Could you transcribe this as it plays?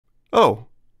Oh,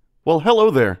 well, hello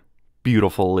there,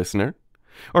 beautiful listener.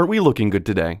 Aren't we looking good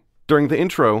today? During the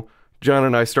intro, John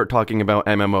and I start talking about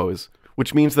MMOs,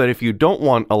 which means that if you don't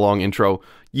want a long intro,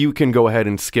 you can go ahead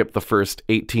and skip the first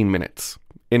 18 minutes.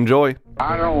 Enjoy.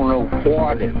 I don't know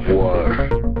what it was.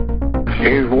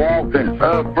 He's walking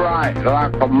upright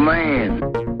like a man.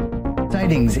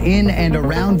 Sightings in and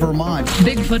around Vermont.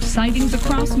 Bigfoot sightings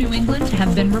across New England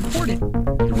have been reported.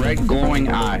 Red glowing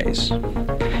eyes,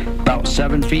 about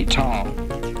 7 feet tall.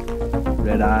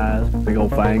 Red eyes, big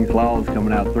old fangs, claws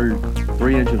coming out through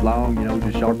 3 inches long,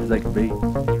 just sharp as they can be.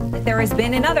 There has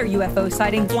been another UFO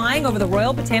sighting flying over the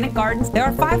Royal Botanic Gardens. There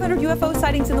are 500 UFO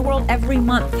sightings in the world every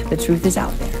month. The truth is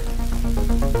out there.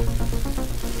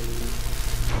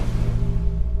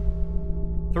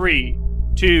 3,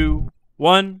 2,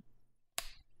 1.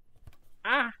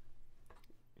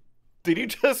 Did you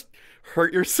just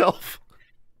hurt yourself?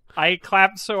 I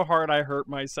clapped so hard I hurt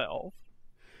myself.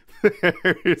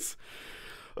 There's,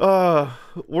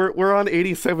 we're on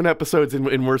 87 episodes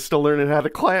and we're still learning how to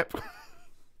clap.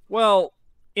 Well,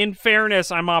 in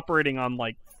fairness, I'm operating on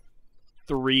like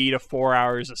 3 to 4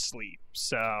 hours of sleep,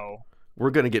 so...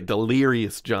 We're gonna get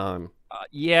delirious, John.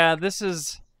 Yeah,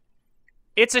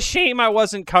 it's a shame I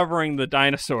wasn't covering the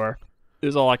dinosaur,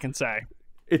 is all I can say.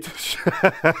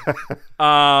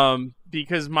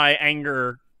 Because my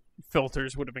anger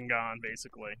filters would have been gone,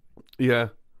 basically. Yeah.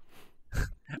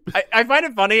 I find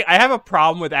it funny. I have a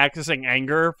problem with accessing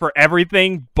anger for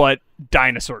everything but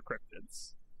dinosaur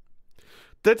cryptids.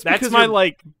 That's my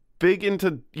you're big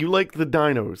into, you like the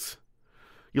dinos.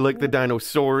 You like the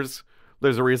dinosaurs.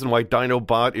 There's a reason why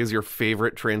Dinobot is your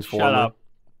favorite Transformer. Shut up.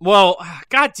 Well,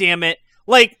 god damn it.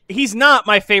 Like, he's not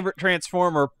my favorite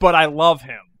Transformer, but I love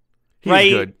him. He's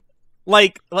right? good.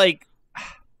 Like,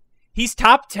 he's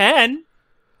top 10.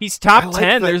 He's top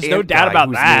 10. There's no doubt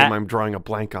about that. Name I'm drawing a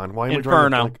blank on. Why am Inferno. I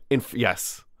drawing a blank?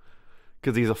 Yes,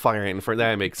 because he's a fire ant.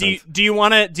 That makes sense. Do you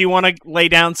want to lay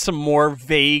down some more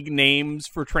vague names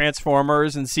for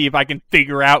Transformers and see if I can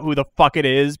figure out who the fuck it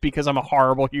is? Because I'm a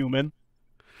horrible human.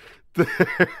 Because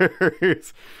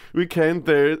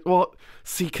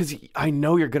I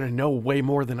know you're gonna know way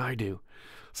more than I do,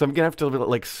 so I'm gonna have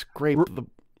to scrape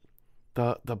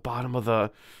the bottom of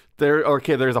the there.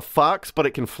 Okay, there's a fox, but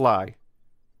it can fly.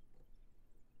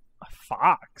 A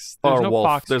fox? There's no wolf.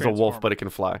 fox. There's a wolf, but it can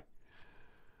fly.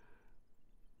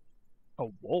 A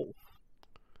wolf?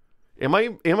 Am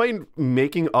I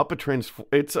making up a transform?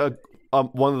 It's a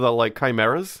one of the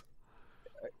chimeras.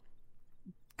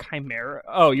 Chimera?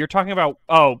 Oh, you're talking about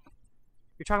Silverbolt.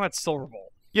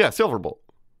 Yeah, Silverbolt.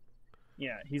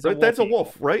 Yeah, he's a wolf. That's eagle. a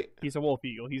wolf, right? He's a wolf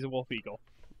eagle.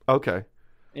 Okay.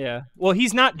 Yeah. Well,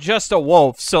 he's not just a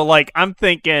wolf, so I'm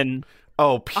thinking...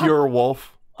 Oh, pure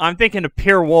wolf? I'm thinking of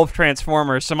pure wolf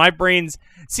Transformers, so my brain's...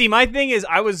 See, my thing is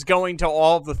I was going to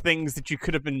all of the things that you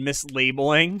could have been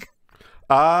mislabeling.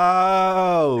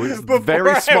 Oh, it's before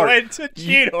very smart. I went to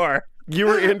Cheetor. You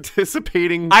were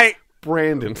anticipating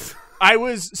Brandon's. I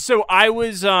was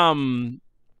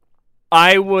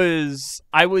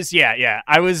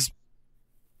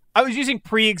using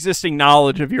pre-existing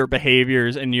knowledge of your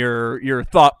behaviors and your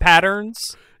thought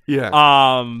patterns.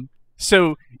 Yeah.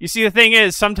 So you see, the thing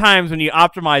is, sometimes when you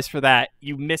optimize for that,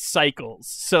 you miss cycles.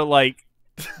 So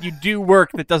you do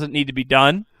work that doesn't need to be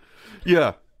done.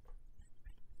 Yeah.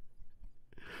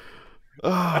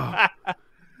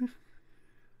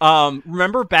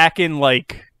 Remember back in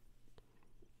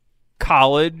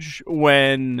college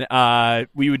when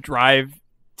we would drive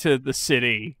to the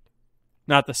city,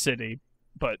 not the city,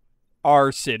 but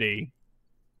our city.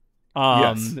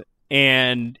 Yes.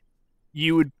 And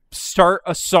you would start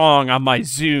a song on my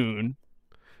Zune,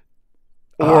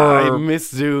 I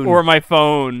miss Zune, or my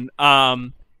phone,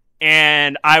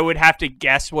 and I would have to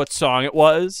guess what song it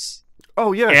was.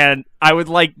 Oh yeah, and I would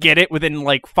get it within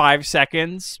 5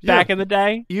 seconds back in the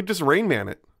day. You'd just Rain Man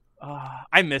it.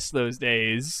 I miss those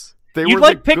days. You'd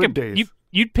were good days.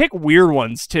 You'd pick weird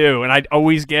ones too, and I'd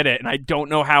always get it, and I don't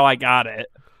know how I got it.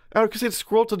 Oh, because you'd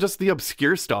scroll to just the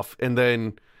obscure stuff, and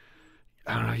then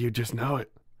I don't know, you just know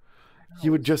it.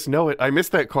 You would just know it. I miss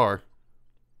that car.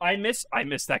 I miss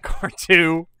that car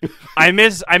too. I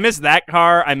miss that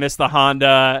car. I miss the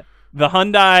Honda. The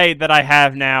Hyundai that I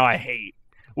have now, I hate.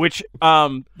 Which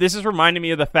this is reminding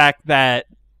me of the fact that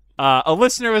a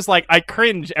listener was like, I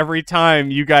cringe every time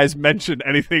you guys mention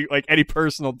anything, any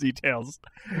personal details.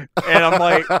 And I'm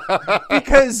like,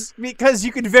 because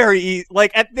you could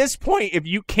at this point, if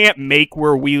you can't make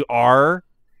where we are,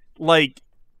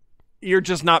 you're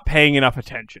just not paying enough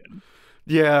attention.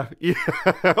 Yeah.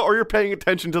 Or you're paying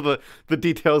attention to the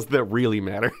details that really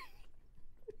matter.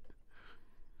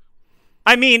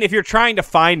 I mean, if you're trying to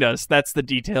find us, that's the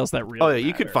details that really Oh, yeah, you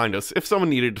matter. could find us. If someone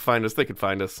needed to find us, they could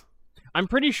find us. I'm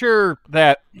pretty sure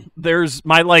that there's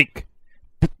my, like...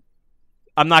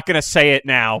 I'm not going to say it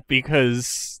now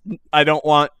because I don't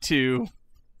want to...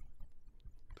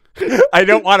 I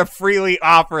don't want to freely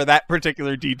offer that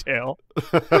particular detail.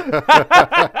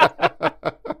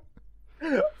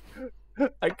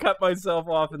 I cut myself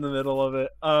off in the middle of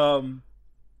it.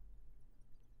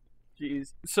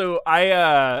 Jeez. So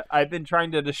I've been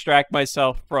trying to distract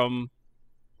myself from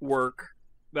work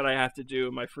that I have to do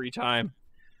in my free time.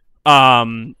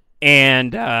 And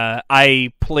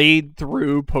I played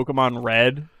through Pokemon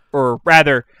Red, or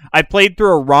rather, I played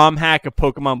through a ROM hack of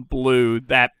Pokemon Blue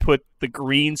that put the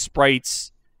green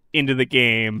sprites into the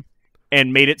game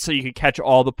and made it so you could catch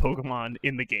all the Pokemon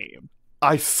in the game.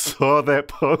 I saw that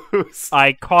post.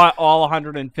 I caught all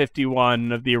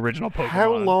 151 of the original Pokemon.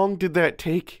 How long did that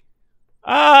take?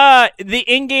 The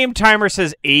in-game timer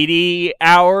says 80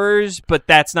 hours, but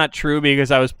that's not true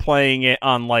because I was playing it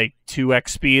on like 2x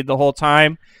speed the whole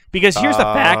time. Because here's the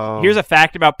fact. Here's a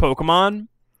fact about Pokemon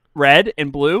Red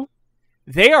and Blue.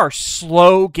 They are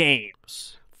slow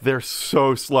games. They're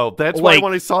so slow. That's why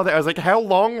when I saw that, I was like, how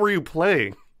long were you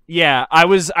playing? Yeah, I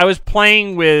was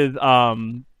playing with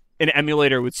an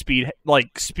emulator with speed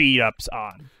ups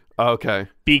on. Okay.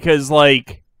 Because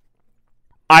like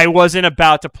I wasn't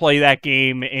about to play that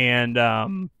game, and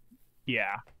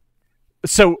yeah.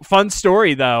 So fun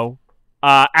story though.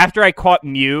 After I caught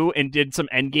Mew and did some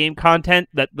endgame content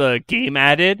that the game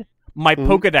added, my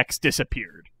Pokedex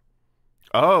disappeared.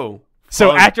 Oh. So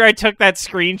fun. after I took that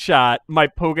screenshot, my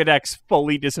Pokedex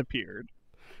fully disappeared.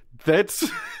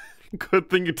 That's good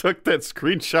thing you took that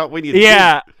screenshot when you did.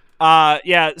 Yeah.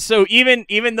 So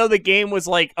even though the game was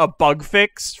like a bug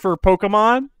fix for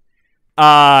Pokemon,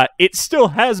 it still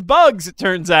has bugs, it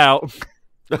turns out.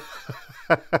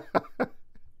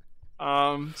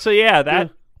 So yeah,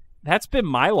 that's been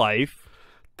my life.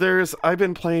 I've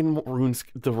been playing the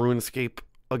RuneScape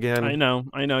again. I know.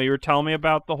 You were telling me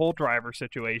about the whole driver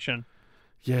situation.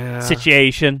 Yeah.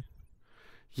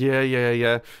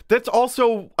 Yeah. That's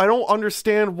also, I don't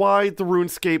understand why the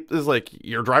RuneScape is like,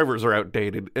 your drivers are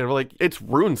outdated. And we're like, it's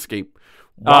RuneScape.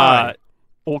 Why?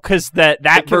 Well, because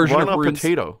that version of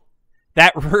potato.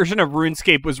 That version of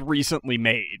RuneScape was recently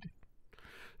made.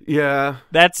 Yeah.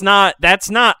 That's not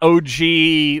OG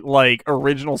like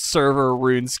original server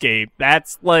RuneScape.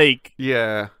 That's like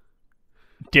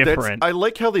different. I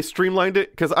like how they streamlined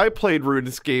it because I played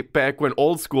RuneScape back when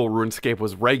old school RuneScape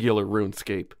was regular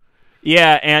RuneScape.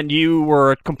 Yeah, and you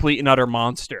were a complete and utter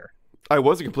monster. I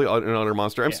was a complete and utter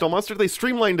monster. I'm still a monster. They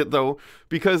streamlined it though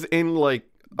because in like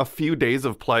a few days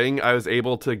of playing, I was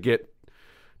able to get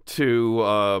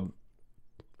to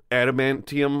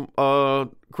adamantium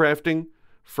crafting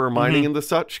for mining and the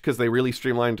such, because they really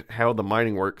streamlined how the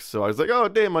mining works. So I was like, oh,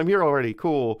 damn, I'm here already.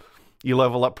 Cool. You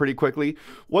level up pretty quickly.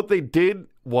 What they did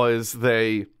was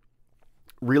they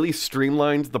really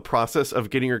streamlined the process of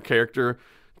getting your character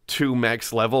to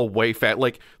max level way fast.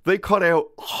 Like, they cut out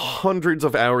hundreds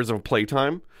of hours of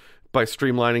playtime by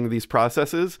streamlining these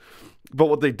processes. But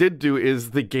what they did do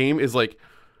is the game is like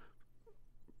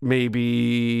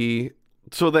maybe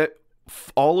so that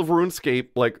all of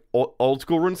RuneScape, like old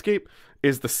school RuneScape,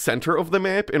 is the center of the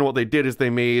map, and what they did is they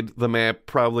made the map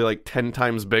probably like 10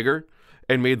 times bigger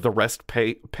and made the rest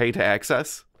pay to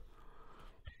access.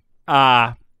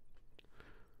 Got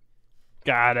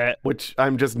it. Which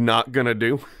I'm just not gonna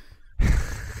do.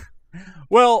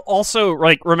 Well, also,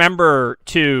 like, remember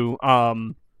too,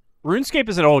 RuneScape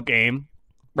is an old game,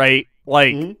 right?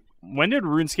 Like, when did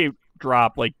RuneScape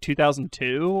drop? Like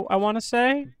 2002, I want to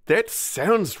say. That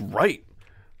sounds right.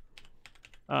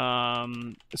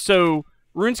 So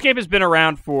RuneScape has been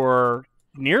around for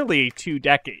nearly 2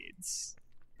 decades.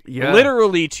 Yeah.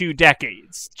 Literally 2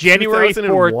 decades. January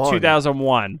 4th,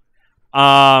 2001.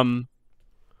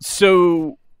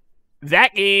 So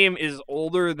that game is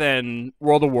older than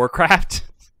World of Warcraft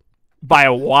by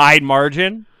a wide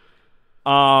margin.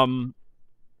 So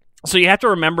you have to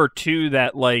remember too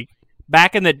that like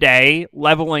back in the day,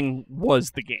 leveling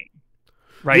was the game.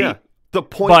 Right? Yeah. The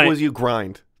point was you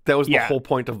grind. That was the whole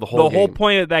point of the whole game. The whole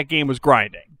point of that game was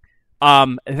grinding.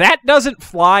 That doesn't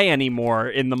fly anymore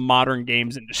in the modern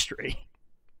games industry.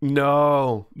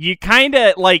 No. You kind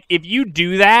of, like, if you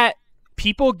do that,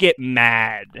 people get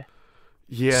mad.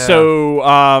 Yeah.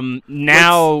 So,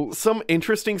 now... Like, some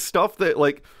interesting stuff that,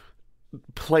 like,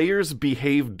 players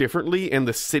behave differently and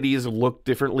the cities look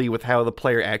differently with how the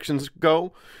player actions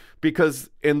go.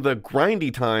 Because in the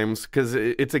grindy times, because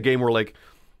it's a game where, like,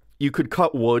 you could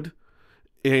cut wood,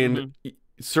 and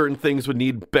certain things would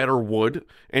need better wood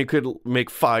and you could make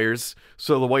fires.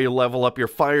 So the way you level up your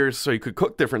fires so you could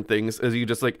cook different things is you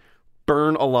just like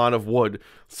burn a lot of wood.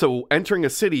 So entering a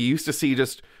city, you used to see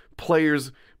just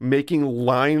players making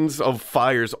lines of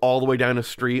fires all the way down a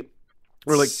street.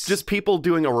 Or like just people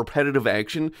doing a repetitive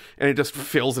action and it just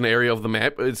fills an area of the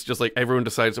map. It's just like everyone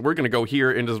decides that we're going to go here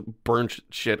and just burn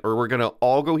shit, or we're going to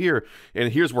all go here.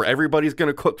 And here's where everybody's going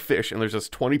to cook fish. And there's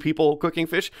just 20 people cooking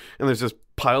fish and there's just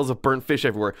piles of burnt fish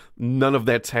everywhere. None of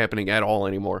that's happening at all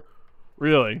anymore.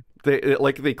 Really?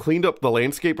 They cleaned up the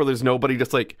landscape where there's nobody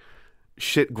just like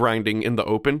shit grinding in the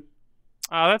open.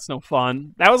 Oh, that's no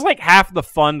fun. That was like half the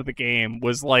fun of the game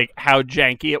was like how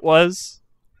janky it was.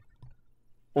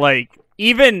 Like,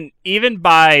 even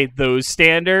by those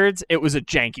standards, it was a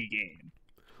janky game.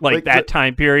 Like that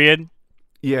time period.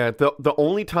 Yeah, the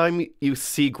only time you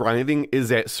see grinding is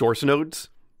at source nodes.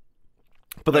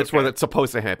 But that's where that's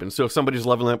supposed to happen. So if somebody's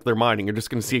leveling up their mining, you're just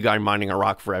going to see a guy mining a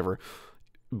rock forever.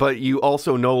 But you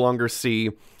also no longer see...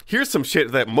 Here's some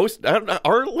shit that most...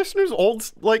 Are listeners old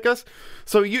like us?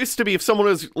 So it used to be if someone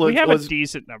was... We have a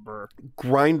decent number.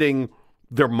 Grinding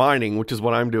their mining, which is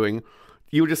what I'm doing...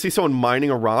 You would just see someone mining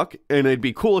a rock, and it'd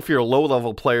be cool if you're a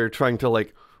low-level player trying to,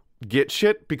 like, get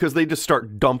shit, because they just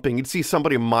start dumping. You'd see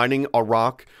somebody mining a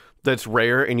rock that's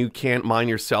rare, and you can't mine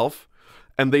yourself,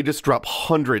 and they just drop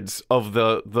hundreds of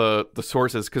the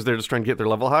sources because they're just trying to get their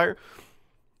level higher.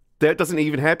 That doesn't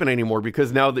even happen anymore,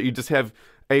 because now that you just have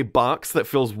a box that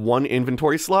fills one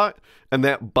inventory slot, and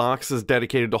that box is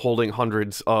dedicated to holding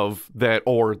hundreds of that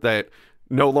ore that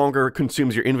no longer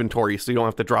consumes your inventory, so you don't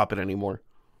have to drop it anymore.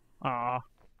 Aw.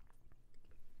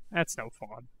 That's no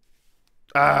fun.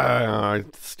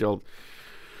 Still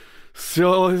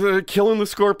killing the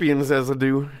scorpions as I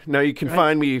do. Now you can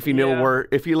find me if you know where...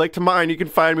 If you like to mine, you can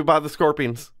find me by the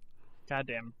scorpions.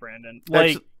 Goddamn, Brandon.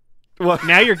 Like,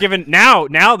 now you're giving... Now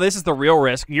this is the real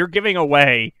risk. You're giving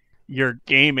away your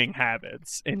gaming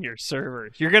habits in your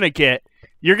servers. You're gonna get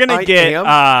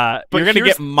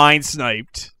mind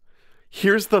sniped.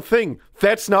 Here's the thing.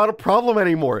 That's not a problem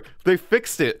anymore. They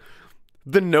fixed it.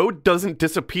 The node doesn't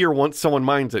disappear once someone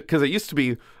mines it. Because it used to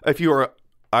be,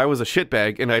 I was a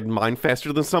shitbag and I'd mine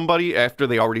faster than somebody after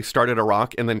they already started a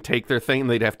rock and then take their thing and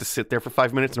they'd have to sit there for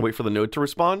 5 minutes and wait for the node to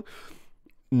respawn.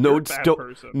 Nodes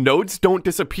don't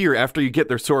disappear after you get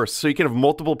their source. So you can have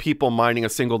multiple people mining a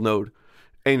single node.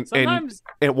 And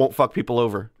it won't fuck people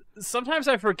over. Sometimes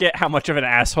I forget how much of an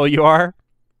asshole you are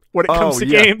when it comes to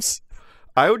games.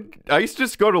 I used to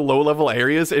just go to low-level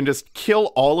areas and just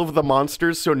kill all of the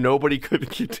monsters so nobody could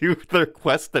do their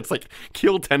quest that's like,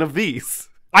 kill 10 of these.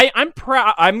 I'm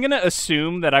going to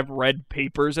assume that I've read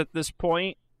papers at this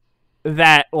point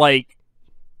that, like,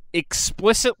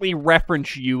 explicitly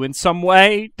reference you in some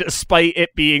way, despite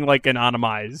it being, like,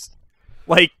 anonymized.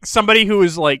 Like, somebody who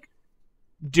is, like,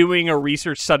 doing a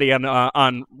research study on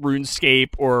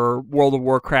RuneScape or World of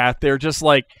Warcraft, they're just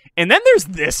like, and then there's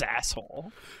this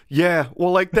asshole. Yeah,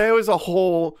 well, like, there was a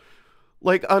whole,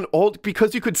 like, on old,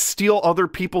 because you could steal other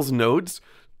people's nodes,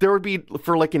 there would be,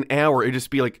 for, like, an hour, it'd just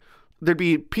be, like, there'd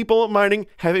be people mining,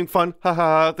 having fun,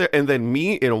 haha, and then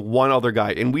me and one other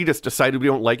guy, and we just decided we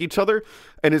don't like each other,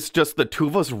 and it's just the two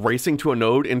of us racing to a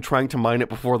node and trying to mine it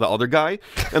before the other guy,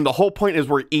 and the whole point is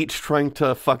we're each trying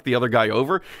to fuck the other guy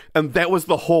over, and that was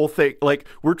the whole thing. Like,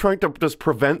 we're trying to just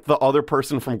prevent the other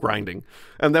person from grinding,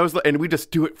 and that was and we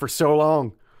just do it for so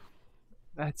long.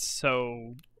 That's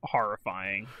so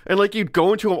horrifying. And, like, you'd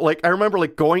go into, like, I remember,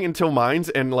 like, going into mines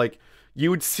and, like,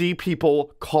 you would see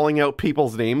people calling out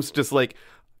people's names, just like,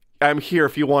 I'm here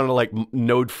if you want to, like,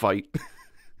 node fight.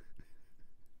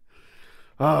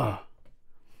 So,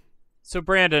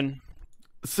 Brandon.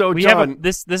 So, we John, have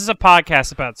this is a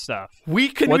podcast about stuff.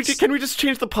 Can we just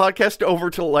change the podcast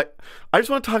over to, like, I just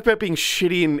want to talk about being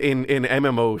shitty in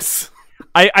MMOs.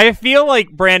 I feel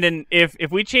like, Brandon,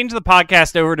 if we change the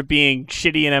podcast over to being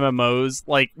shitty in MMOs,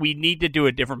 like, we need to do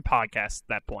a different podcast at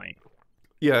that point.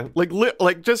 Yeah,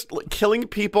 just killing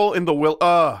people in the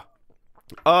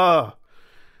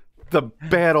the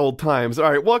bad old times. All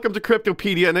right, welcome to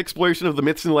Cryptopedia, an exploration of the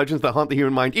myths and legends that haunt the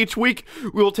human mind. Each week,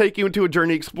 we will take you into a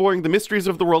journey exploring the mysteries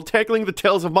of the world, tackling the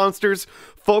tales of monsters,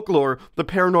 folklore, the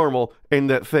paranormal, and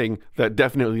that thing that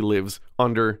definitely lives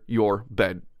under your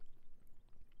bed.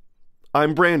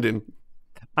 I'm Brandon.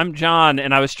 I'm John,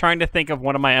 and I was trying to think of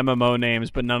one of my MMO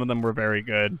names, but none of them were very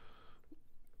good.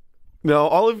 No,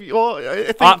 all of you. Well,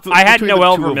 I think I had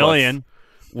Noel Vermillion.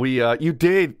 You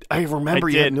did. I remember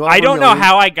you had Noel I don't Vermillion. know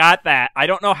how I got that. I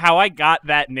don't know how I got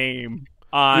that name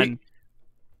on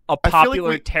a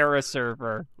popular Terra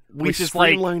server. We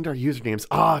streamlined our usernames.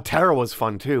 Terra was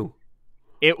fun too.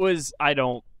 It was. I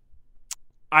don't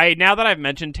now that I've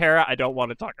mentioned Tara, I don't want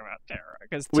to talk about Tara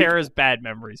because Tara's bad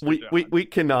memories. For we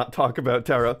cannot talk about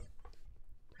Tara.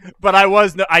 But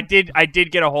I did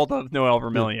get a hold of Noel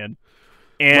Vermillion,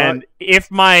 and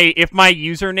if my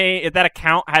username, if that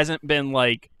account hasn't been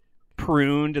like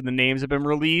pruned and the names have been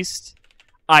released,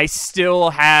 I still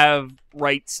have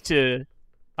rights to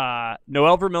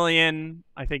Noel Vermillion,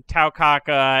 I think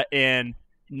Taukaka, and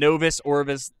Novus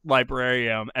Orvis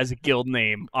Librarium as a guild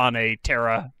name on a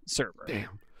Terra server.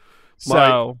 Damn.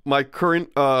 So my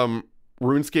current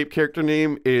RuneScape character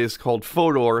name is called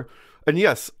Fodor, and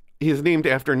yes, he's named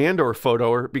after Nandor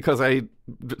Fodor because I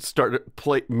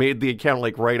made the account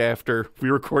like right after we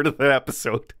recorded that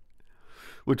episode,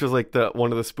 which was like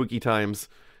one of the spooky times,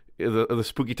 the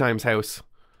spooky times house.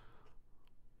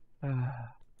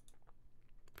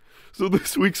 So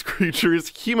this week's creature is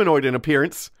humanoid in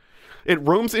appearance. It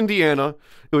roams Indiana.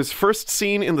 It was first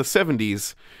seen in the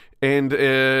 70s, and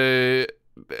it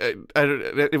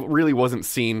really wasn't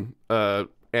seen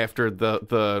after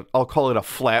the I'll call it a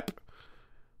flap,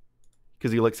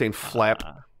 because you like saying flap.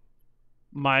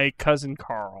 My cousin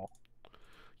Carl.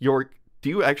 Do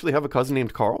you actually have a cousin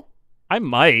named Carl? I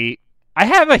might. I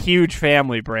have a huge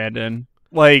family, Brandon.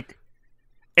 Like,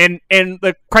 and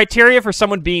the criteria for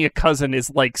someone being a cousin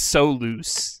is like so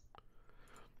loose.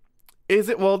 Is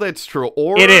it? Well, that's true.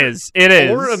 Or it is.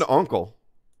 Or an uncle.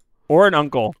 Or an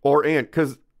uncle. Or aunt,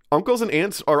 because uncles and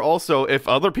aunts are also, if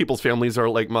other people's families are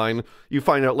like mine, you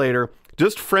find out later,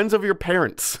 just friends of your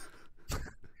parents.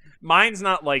 Mine's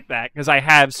not like that because I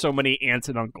have so many aunts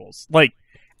and uncles, like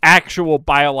actual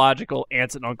biological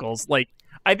aunts and uncles. Like,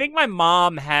 I think my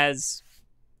mom has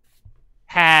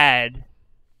had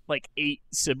like 8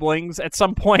 siblings at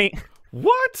some point.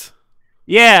 What?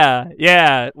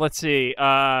 Yeah. Let's see.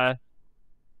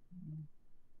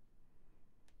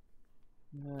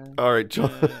 All right,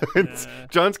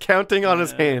 John's counting on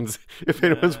his hands. If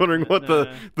anyone's wondering what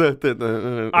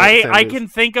I can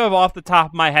think of off the top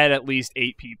of my head at least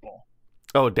 8 people.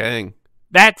 Oh dang!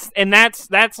 That's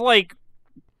like,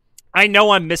 I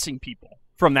know I'm missing people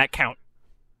from that count.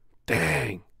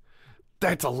 Dang,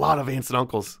 that's a lot of aunts and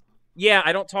uncles. Yeah,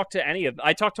 I don't talk to any of them.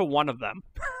 I talk to one of them.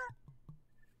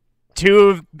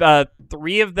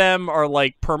 3 of them are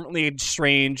like permanently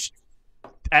estranged.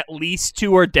 At least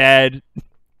 2 are dead.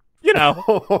 You know,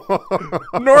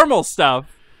 normal stuff.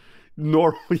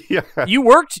 Normal, yeah. You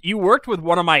worked with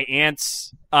one of my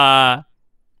aunt's, one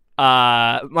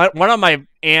of my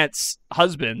aunt's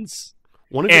husbands.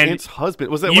 One of your aunt's husbands?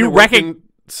 Was that when you worked in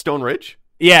Stone Ridge?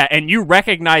 Yeah, and you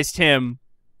recognized him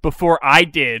before I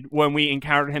did when we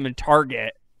encountered him in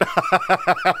Target.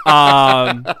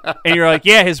 And you're like,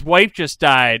 yeah, his wife just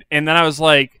died. And then I was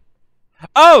like,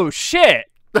 oh, shit.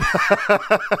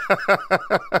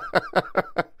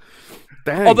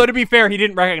 Dang. Although, to be fair, he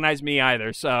didn't recognize me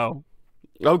either, so.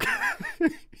 Okay.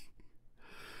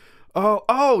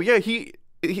 oh, yeah,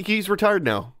 he's retired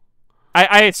now.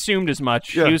 I assumed as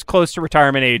much. Yeah. He was close to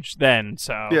retirement age then,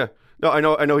 so. Yeah. No, I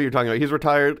know who you're talking about. He's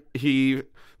retired. The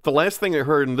last thing I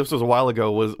heard, and this was a while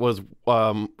ago, was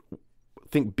I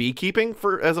think beekeeping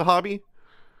as a hobby.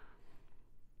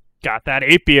 Got that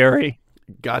apiary.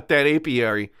 But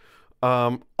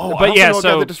yeah, know a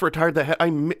guy that just retired.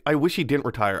 I wish he didn't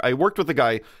retire. I worked with a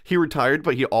guy. He retired,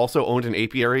 but he also owned an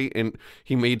apiary, and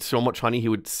he made so much honey he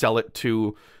would sell it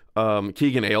to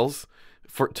Keegan Ales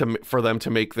for them to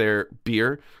make their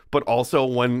beer. But also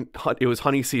when it was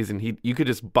honey season, you could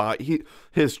just buy.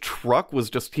 His truck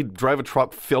was just, he'd drive a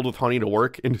truck filled with honey to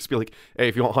work and just be like, "Hey,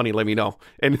 if you want honey, let me know."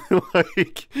 And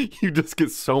like you just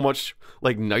get so much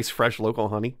like nice fresh local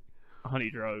honey.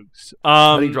 Honey drugs.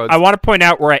 I want to point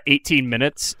out we're at 18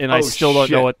 minutes, and I still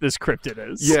don't know what this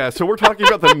cryptid is. Yeah, so we're talking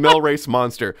about the mill race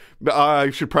monster.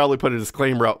 I should probably put a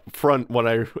disclaimer up front when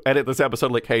I edit this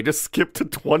episode, like, hey, just skip to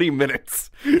 20 minutes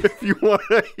if you want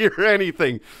to hear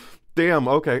anything. Damn,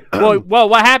 okay. Well,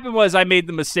 what happened was I made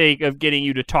the mistake of getting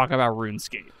you to talk about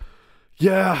RuneScape.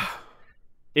 Yeah.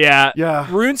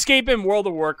 RuneScape and World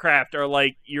of Warcraft are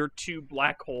like your 2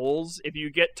 black holes. If you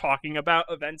get talking about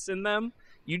events in them,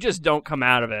 you just don't come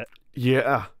out of it.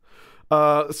 Yeah.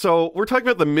 So we're talking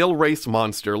about the Mill Race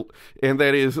Monster, and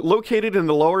that is located in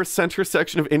the lower center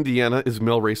section of Indiana is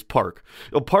Mill Race Park.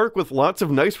 A park with lots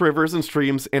of nice rivers and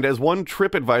streams, and as one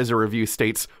TripAdvisor review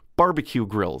states, barbecue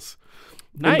grills.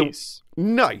 Nice.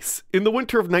 Nice. In the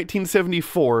winter of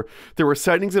 1974, there were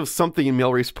sightings of something in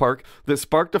Mill Race Park that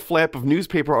sparked a flap of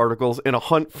newspaper articles and a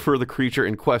hunt for the creature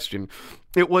in question.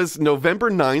 It was November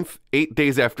 9th, 8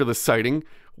 days after the sighting.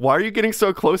 Why are you getting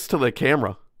so close to the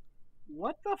camera?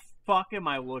 What the fuck am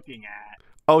I looking at?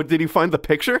 Oh, did you find the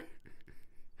picture?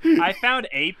 I found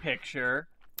a picture.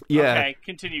 Yeah. Okay,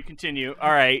 continue.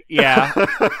 All right, yeah.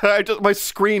 My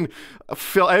screen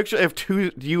fell. I actually have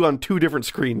you on two different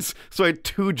screens, so I had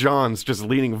two Johns just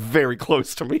leaning very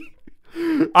close to me.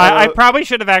 I probably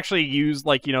should have actually used,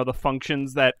 like, you know, the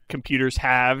functions that computers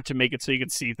have to make it so you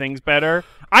could see things better.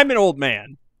 I'm an old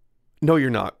man. No, you're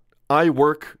not. I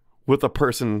work with a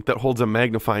person that holds a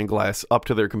magnifying glass up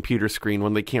to their computer screen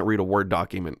when they can't read a Word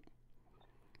document.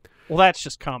 Well, that's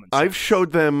just common sense. I've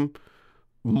showed them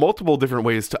multiple different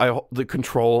ways to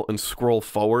control and scroll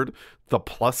forward. The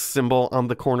plus symbol on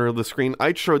the corner of the screen.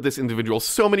 I showed this individual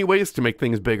so many ways to make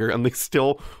things bigger, and they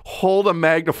still hold a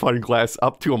magnifying glass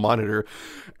up to a monitor.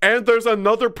 And there's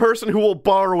another person who will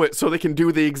borrow it so they can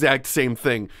do the exact same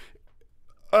thing.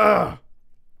 Ugh.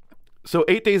 So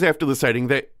 8 days after the sighting,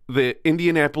 the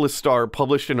Indianapolis Star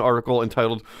published an article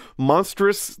entitled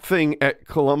 "Monstrous Thing at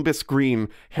Columbus Green,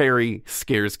 Harry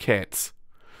Scares Cats."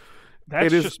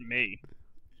 That's just me.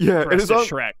 Yeah, it is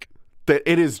Shrek. That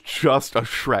it is just a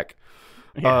Shrek.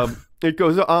 Yeah. It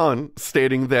goes on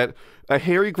stating that a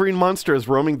hairy green monster is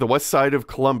roaming the west side of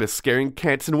Columbus, scaring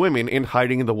cats and women and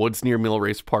hiding in the woods near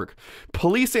Millrace Park.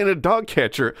 Police and a dog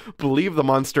catcher believe the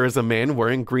monster is a man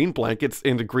wearing green blankets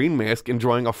and a green mask,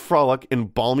 enjoying a frolic in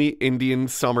balmy Indian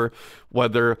summer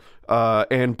weather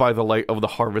and by the light of the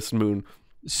harvest moon.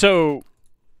 So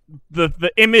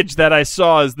the image that I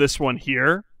saw is this one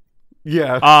here.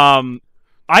 Yeah.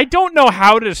 I don't know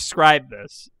how to describe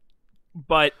this,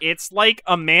 but it's like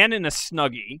a man in a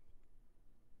Snuggie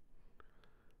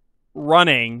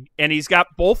running, and he's got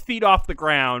both feet off the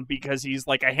ground because he's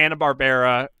like a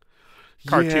Hanna-Barbera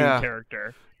cartoon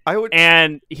character.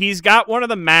 And he's got one of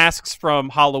the masks from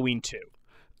Halloween 2.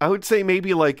 I would say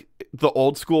maybe like the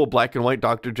old school black and white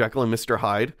Dr. Jekyll and Mr.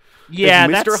 Hyde. Yeah,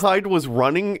 if Mr. Hyde was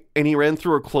running and he ran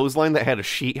through a clothesline that had a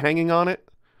sheet hanging on it.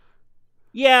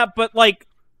 Yeah, but like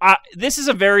this is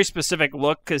a very specific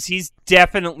look because he's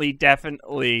definitely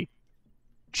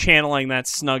channeling that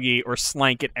Snuggie or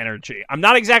Slanket energy. I'm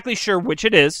not exactly sure which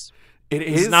it is.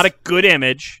 It's not a good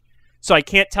image, so I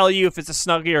can't tell you if it's a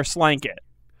Snuggie or Slanket.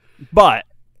 But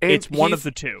it's one of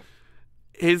the two.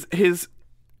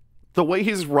 The way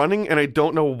he's running, and I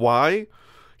don't know why,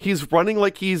 he's running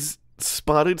like he's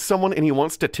spotted someone and he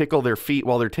wants to tickle their feet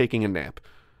while they're taking a nap.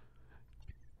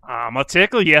 I'm gonna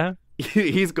tickle you.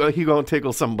 He's gonna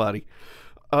tickle somebody.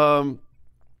 But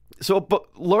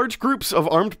large groups of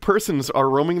armed persons are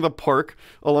roaming the park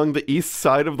along the east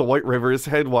side of the White River's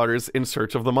headwaters in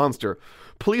search of the monster.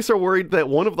 Police are worried that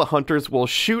one of the hunters will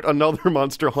shoot another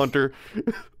monster hunter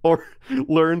or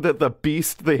learn that the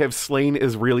beast they have slain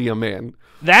is really a man.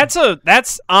 That's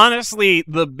honestly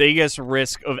the biggest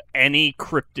risk of any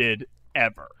cryptid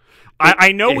ever.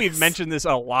 I know we've mentioned this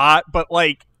a lot, but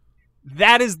like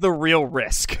that is the real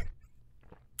risk.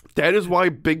 That is why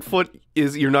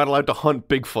you're not allowed to hunt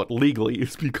Bigfoot legally,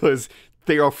 is because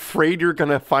they are afraid you're going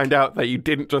to find out that you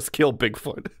didn't just kill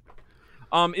Bigfoot.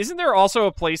 Isn't there also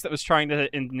a place that was trying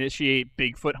to initiate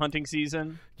Bigfoot hunting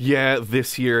season? Yeah,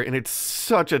 this year, and it's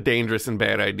such a dangerous and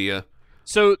bad idea.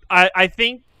 So I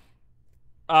think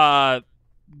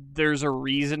there's a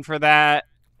reason for that.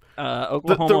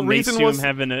 Oklahoma may sue him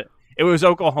having it. It was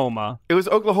Oklahoma. It was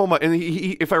Oklahoma, and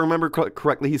he if I remember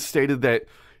correctly, he stated that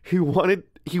he wanted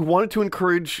to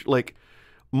encourage like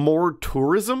more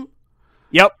tourism.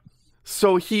 Yep.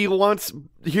 So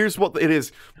here's what it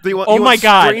is. He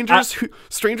God!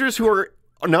 Strangers who are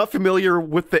not familiar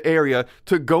with the area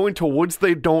to go into woods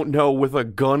they don't know with a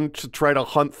gun to try to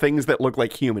hunt things that look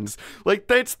like humans. Like,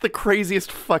 that's the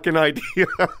craziest fucking idea.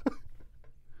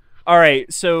 All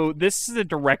right, so this is a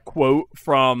direct quote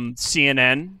from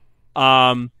CNN.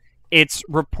 It's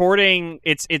reporting.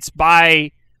 It's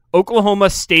by Oklahoma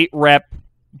State Rep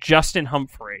Justin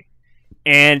Humphrey,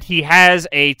 and he has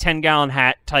a 10-gallon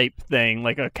hat type thing,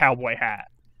 like a cowboy hat.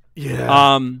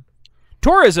 Yeah.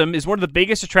 Tourism is one of the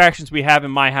biggest attractions we have in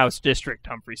my house district,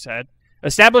 Humphrey said.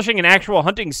 Establishing an actual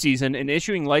hunting season and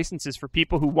issuing licenses for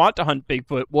people who want to hunt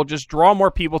Bigfoot will just draw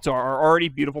more people to our already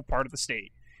beautiful part of the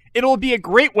state. It'll be a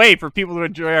great way for people to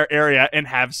enjoy our area and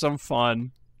have some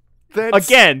fun.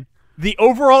 Again, the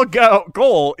overall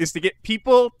goal is to get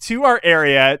people to our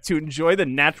area to enjoy the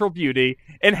natural beauty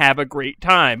and have a great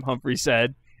time, Humphrey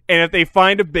said. And if they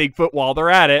find a Bigfoot while they're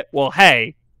at it, well,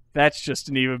 hey, that's just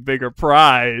an even bigger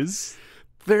prize.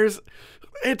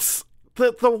 It's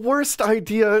the worst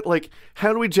idea. Like,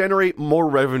 how do we generate more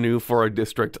revenue for our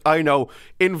district? I know.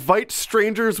 Invite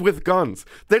strangers with guns.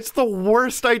 That's the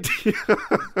worst idea.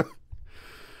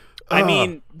 I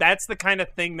mean, that's the kind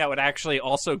of thing that would actually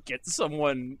also get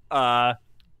someone,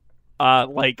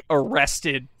 like,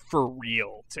 arrested for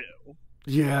real, too.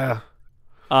 Yeah.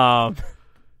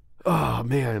 Oh,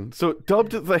 man. So,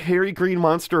 dubbed the hairy green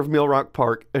monster of Mill Rock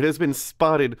Park, it has been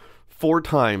spotted 4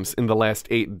 times in the last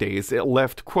 8 days. It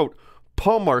left, quote,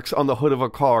 paw marks on the hood of a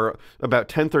car about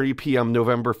 10:30 p.m.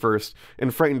 November 1st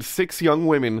and frightened 6 young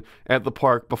women at the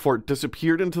park before it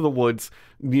disappeared into the woods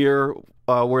near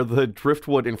where the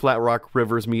Driftwood and Flat Rock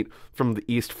rivers meet from the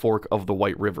East Fork of the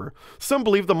White River. Some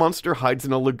believe the monster hides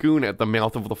in a lagoon at the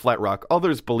mouth of the Flat Rock.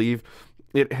 Others believe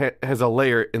it has a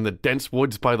lair in the dense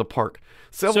woods by the park.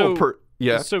 So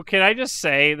can I just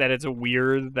say that it's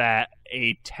weird that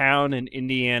a town in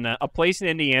Indiana, a place in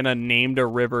Indiana named a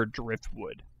river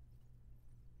Driftwood?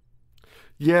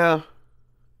 Yeah.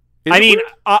 I mean,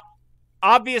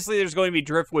 obviously there's going to be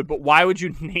Driftwood, but why would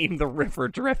you name the river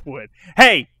Driftwood?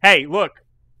 Hey, look.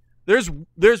 There's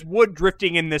wood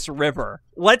drifting in this river.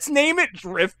 Let's name it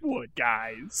Driftwood,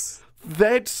 guys.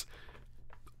 That's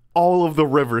all of the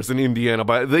rivers in Indiana,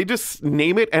 but they just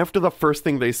name it after the first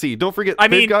thing they see. Don't forget,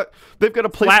 they've got a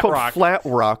place called Flat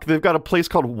Rock. They've got a place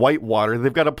called Whitewater.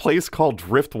 They've got a place called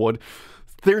Driftwood.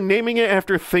 They're naming it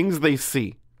after things they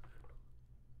see.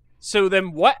 So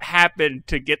then what happened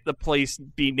to get the place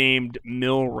be named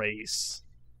Mill Race?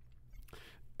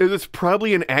 It was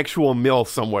probably an actual mill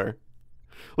somewhere.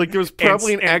 Like, there was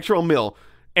probably an actual mill.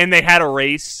 And they had a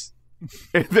race?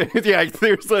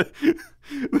 There's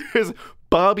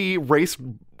Bobby raced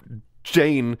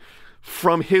Jane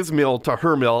from his mill to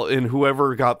her mill, and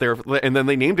whoever got there, and then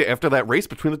they named it after that race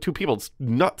between the two people. It's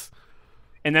nuts.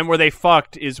 And then where they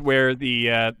fucked is where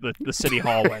the city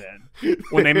hall went in.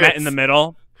 When they met in the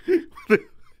middle.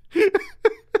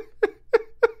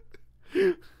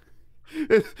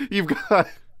 You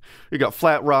got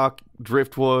Flat Rock,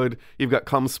 Driftwood, you've got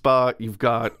Cum Spot, you've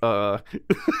got and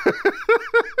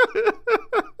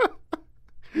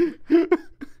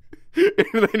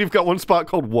then you've got one spot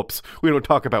called Whoops. We don't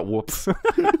talk about Whoops.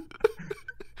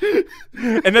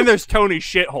 And then there's Tony's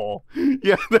Shithole.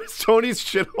 Yeah, there's Tony's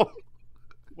Shithole.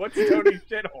 What's Tony's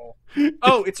Shithole?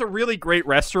 Oh, it's a really great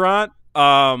restaurant.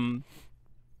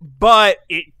 But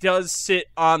it does sit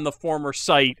on the former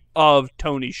site of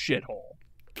Tony's Shithole.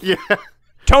 Yeah.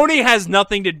 Tony has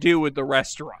nothing to do with the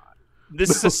restaurant. This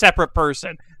is a separate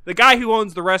person. The guy who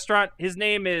owns the restaurant, his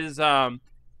name is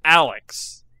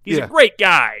Alex. He's a great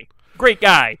guy. Great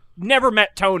guy. Never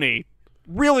met Tony.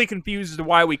 Really confused as to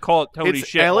why we call it Tony's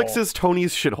Shithole. Alex is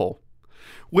Tony's Shithole.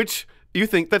 Which, you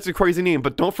think that's a crazy name,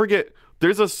 but don't forget,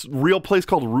 there's a real place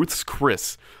called Ruth's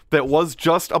Chris that was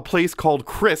just a place called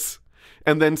Chris,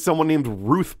 and then someone named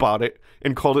Ruth bought it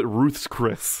and called it Ruth's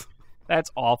Chris.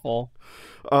 That's awful.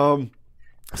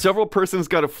 Several persons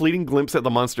got a fleeting glimpse at the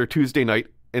monster Tuesday night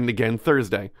and again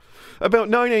Thursday. About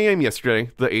 9 a.m.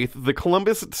 yesterday, the 8th, the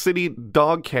Columbus City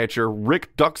dog catcher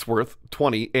Rick Ducksworth,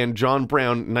 20, and John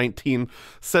Brown, 19,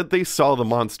 said they saw the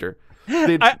monster.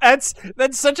 That's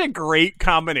such a great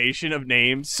combination of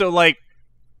names. So, like,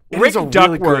 Rick really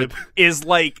Duckworth is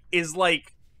like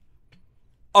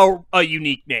a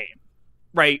unique name,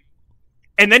 right?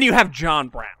 And then you have John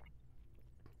Brown.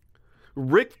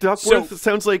 Rick Duckworth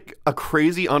sounds like a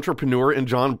crazy entrepreneur, and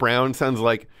John Brown sounds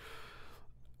like,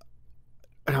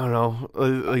 I don't know,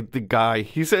 like the guy.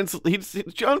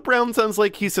 John Brown sounds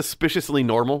like he's suspiciously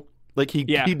normal. Like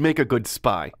he'd make a good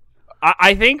spy.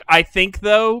 I think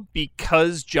though,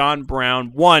 because John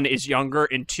Brown, 1, is younger,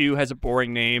 and 2, has a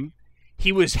boring name,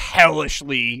 he was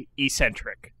hellishly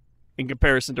eccentric in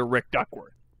comparison to Rick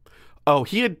Duckworth. Oh,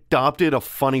 he adopted a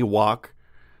funny walk.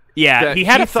 Yeah, he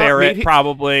had a ferret,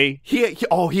 probably.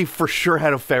 He for sure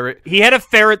had a ferret. He had a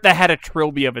ferret that had a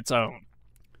trilby of its own.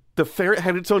 The ferret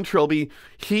had its own trilby.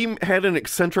 He had an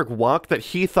eccentric walk that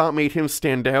he thought made him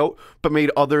stand out, but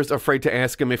made others afraid to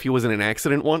ask him if he was in an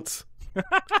accident once.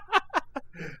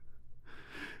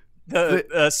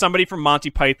 Somebody from Monty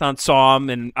Python saw him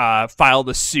and filed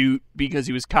a suit because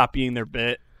he was copying their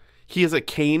bit. He has a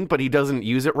cane, but he doesn't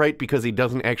use it right because he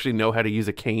doesn't actually know how to use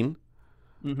a cane.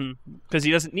 Mm-hmm. Because he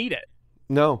doesn't need it.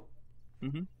 No.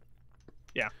 Mm-hmm.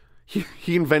 Yeah.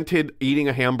 He invented eating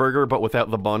a hamburger, but without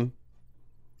the bun.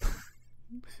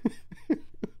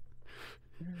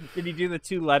 Did he do the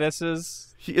 2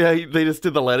 lettuces? Yeah, they just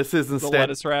did the lettuces instead. The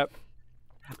lettuce wrap.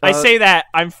 I say that.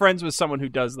 I'm friends with someone who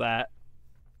does that.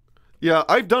 Yeah,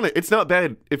 I've done it. It's not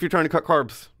bad if you're trying to cut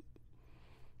carbs.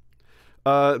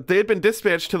 They had been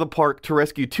dispatched to the park to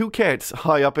rescue 2 cats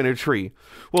high up in a tree.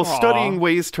 While studying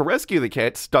ways to rescue the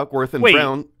cats, Duckworth and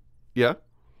Brown... Yeah?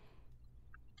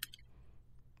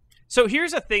 So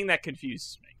here's a thing that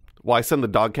confuses me. Why send the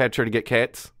dog catcher to get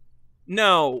cats?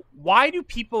 No. Why do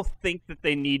people think that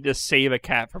they need to save a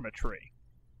cat from a tree?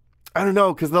 I don't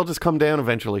know, because they'll just come down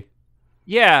eventually.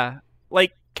 Yeah.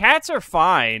 Like, cats are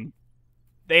fine.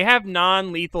 They have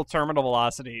non-lethal terminal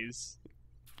velocities.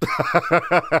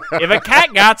 If a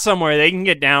cat got somewhere, they can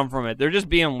get down from it. They're just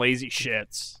being lazy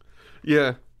shits.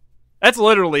 Yeah. That's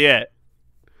literally it.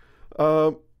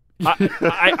 I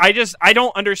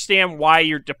don't understand why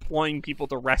you're deploying people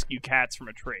to rescue cats from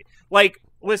a tree. Like,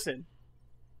 listen,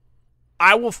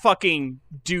 I will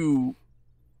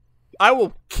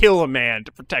kill a man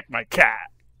to protect my cat.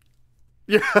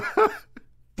 Yeah.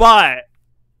 But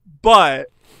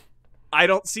I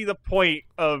don't see the point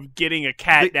of getting a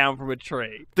cat down from a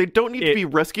tree. They don't need to be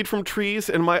rescued from trees,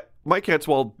 and my cats,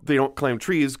 while they don't climb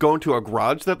trees, go into a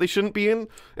garage that they shouldn't be in.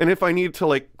 And if I need to,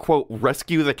 like, quote,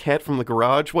 rescue the cat from the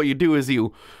garage, what you do is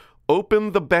you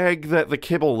open the bag that the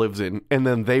kibble lives in, and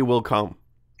then they will come.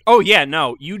 Oh, yeah,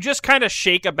 no. You just kind of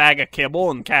shake a bag of kibble,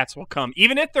 and cats will come.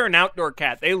 Even if they're an outdoor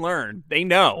cat, they learn. They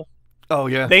know. Oh,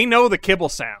 yeah. They know the kibble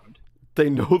sound. They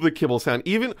know the kibble sound.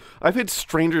 Even, I've had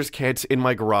strangers' cats in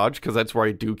my garage, because that's where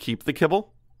I do keep the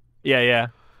kibble. Yeah, yeah.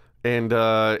 And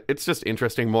it's just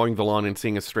interesting mowing the lawn and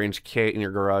seeing a strange cat in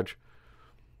your garage.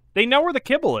 They know where the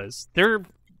kibble is. They're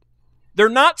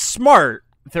not smart.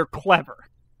 They're clever.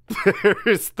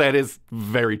 That is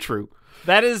very true.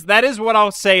 That is what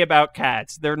I'll say about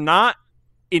cats. They're not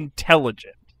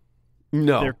intelligent.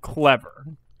 No. They're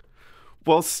clever.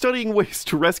 While studying ways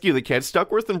to rescue the cat,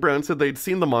 Duckworth and Brown said they'd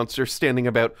seen the monster standing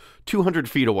about 200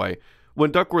 feet away. When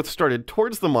Duckworth started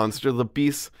towards the monster, the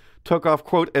beast took off,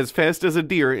 quote, as fast as a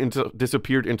deer and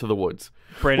disappeared into the woods.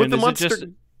 Brandon,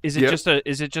 is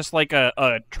it just like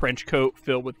a trench coat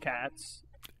filled with cats?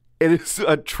 It is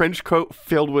a trench coat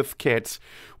filled with cats.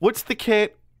 What's the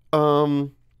cat? The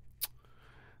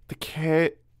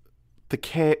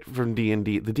cat from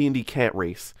D&D, the D&D cat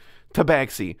race.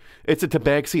 Tabaxi. It's a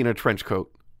tabaxi in a trench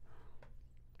coat.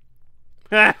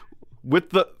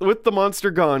 With the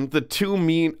monster gone, the two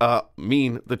men,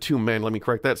 let me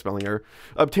correct that spelling error,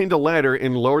 obtained a ladder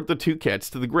and lowered the two cats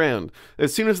to the ground.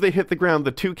 As soon as they hit the ground,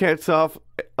 the two cats off,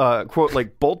 quote,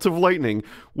 like bolts of lightning,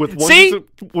 with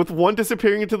one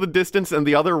disappearing into the distance and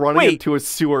the other running into a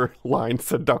sewer line,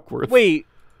 said Duckworth. Wait,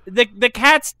 the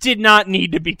cats did not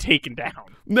need to be taken down.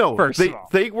 No, of all.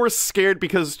 They were scared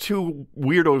because two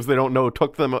weirdos they don't know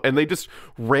took them, and they just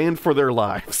ran for their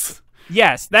lives.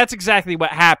 Yes, that's exactly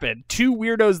what happened. Two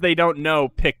weirdos they don't know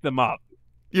picked them up.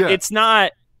 Yeah. It's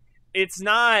not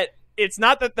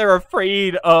that they're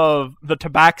afraid of the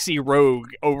Tabaxi rogue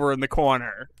over in the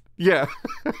corner. Yeah.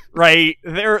 Right?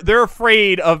 They're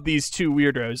afraid of these two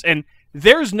weirdos. And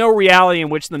there's no reality in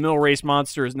which the mill race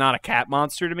monster is not a cat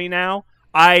monster to me now.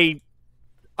 I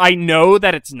know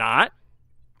that it's not.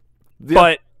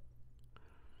 Yeah.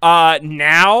 But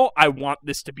now I want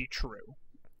this to be true.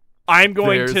 I'm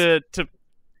going to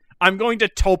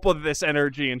Tulpa this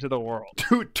energy into the world.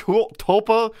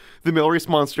 Tulpa the mill race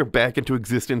monster back into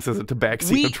existence as a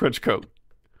tabaxi in a trench coat.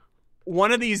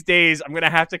 One of these days, I'm going to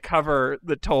have to cover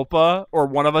the Tulpa, or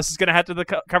one of us is going to have to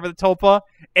cover the Tulpa,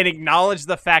 and acknowledge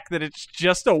the fact that it's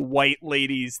just a white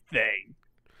lady's thing.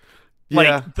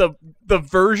 Yeah. Like, the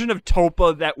version of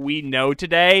Tulpa that we know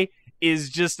today is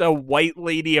just a white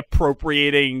lady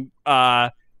appropriating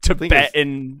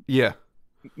Tibetan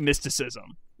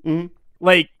mysticism. Mm-hmm.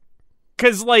 Like,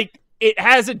 because, like, it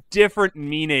has a different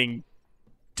meaning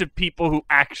to people who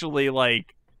actually,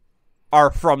 like,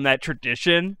 are from that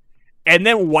tradition. And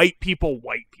then white people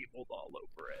all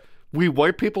over it. We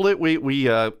white people it. We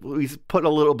put a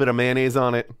little bit of mayonnaise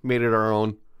on it, made it our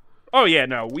own. Oh yeah,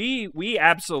 no, we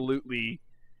absolutely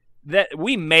the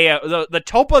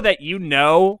Tulpa that you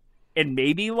know and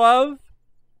maybe love,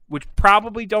 which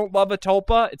probably don't love a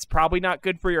Tulpa. It's probably not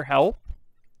good for your health.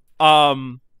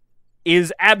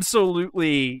 Is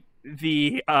absolutely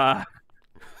the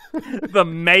the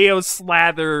mayo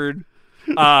slathered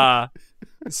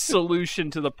solution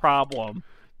to the problem.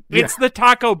 It's the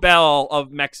Taco Bell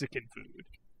of Mexican food.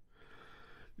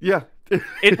 Yeah.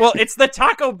 It's the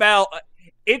Taco Bell.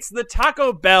 It's the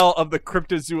Taco Bell of the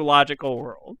cryptozoological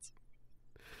world.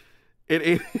 It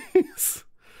is.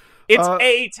 It's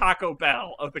a Taco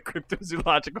Bell of the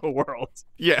cryptozoological world.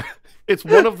 Yeah. It's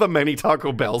one of the many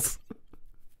Taco Bells.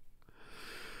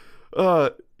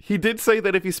 He did say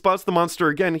that if he spots the monster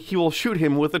again, he will shoot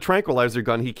him with a tranquilizer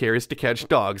gun he carries to catch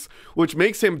dogs, which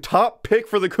makes him top pick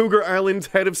for the Cougar Island's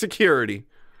head of security.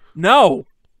 No,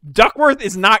 Duckworth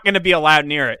is not going to be allowed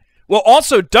near it. Well,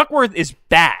 also, Duckworth is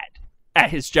bad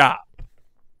at his job.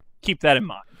 Keep that in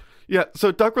mind. Yeah,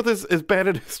 so Duckworth is bad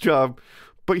at his job,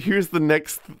 but here's the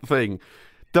next thing.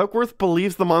 Duckworth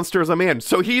believes the monster is a man,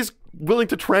 so he's willing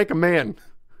to trank a man.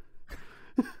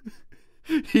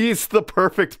 He's the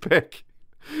perfect pick.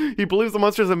 He believes the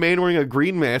monster is a man wearing a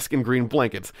green mask and green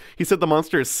blankets. He said the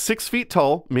monster is 6 feet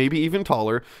tall, maybe even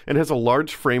taller, and has a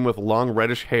large frame with long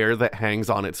reddish hair that hangs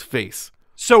on its face.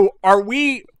 So are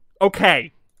we...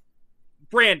 Okay.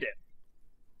 Brandon.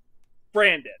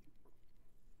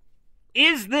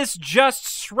 Is this just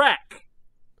Shrek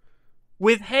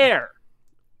with hair?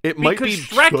 It might be because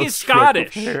Shrek just is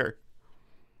Scottish. Shrek with hair.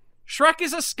 Shrek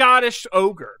is a Scottish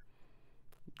ogre.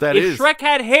 If Shrek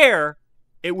had hair,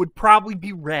 it would probably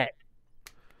be red.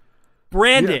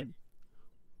 Brandon,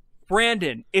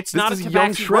 it's not a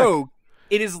Tabaxi Rogue.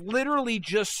 It is literally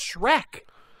just Shrek.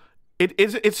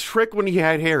 It's Shrek when he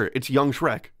had hair. It's young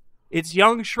Shrek. It's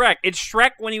young Shrek. It's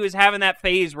Shrek when he was having that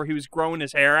phase where he was growing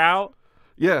his hair out.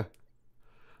 Yeah.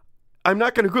 I'm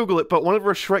not going to Google it, but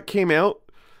whenever Shrek came out,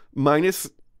 minus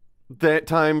that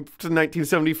time to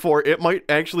 1974, it might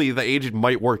actually, the age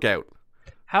might work out.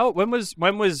 When was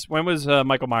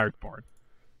Michael Myers born?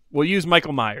 We'll use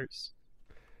Michael Myers.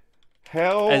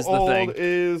 How as the old thing.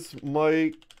 is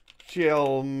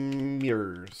Michael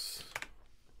Myers?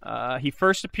 He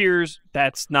first appears.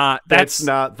 That's not the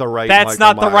right. That's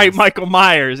not the right Michael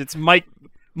Myers. It's Mike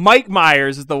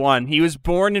Myers is the one. He was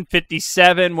born in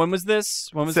 57. When was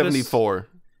this? 74.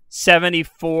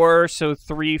 74. So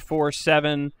 3, 4,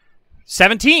 7,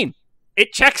 17.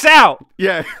 It checks out.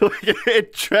 Yeah,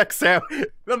 it checks out.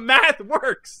 The math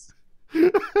works.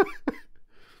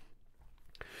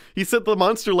 He said the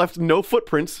monster left no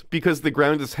footprints because the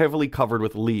ground is heavily covered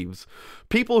with leaves.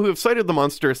 People who have sighted the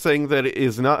monster are saying that it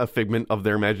is not a figment of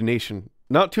their imagination.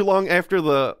 Not too long after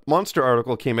the monster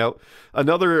article came out,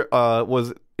 another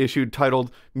was issued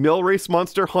titled "Mill Race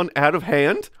Monster Hunt Out of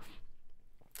Hand."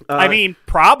 I mean,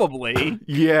 probably.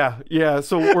 Yeah.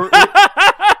 So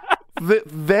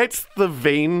that's the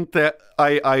vein that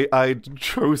I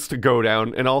chose to go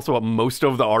down, and also what most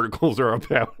of the articles are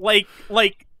about. Like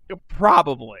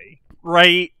probably,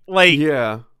 right?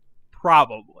 Yeah.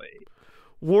 Probably.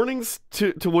 Warnings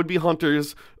to would-be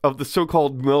hunters of the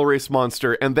so-called mill race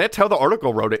monster, and that's how the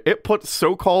article wrote it. It put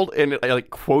so-called and like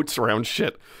quotes around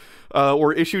shit.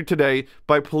 Were issued today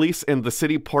by police and the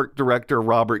city park director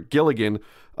Robert Gilligan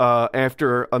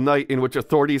after a night in which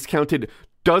authorities counted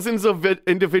dozens of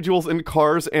individuals in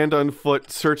cars and on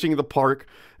foot searching the park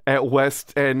at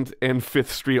West End and 5th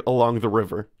Street along the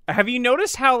river. Have you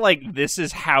noticed how, this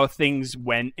is how things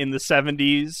went in the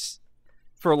 70s?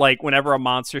 For, whenever a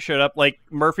monster showed up?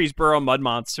 Murfreesboro Mud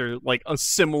Monster, a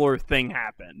similar thing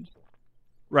happened.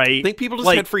 Right? I think people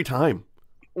just had free time.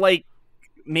 Maybe...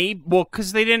 Well,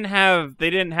 because they didn't have,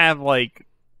 they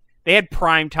had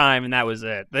prime time and that was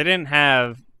it. They didn't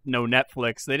have no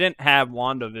Netflix. They didn't have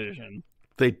WandaVision.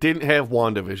 They didn't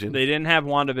have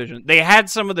WandaVision. They had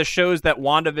some of the shows that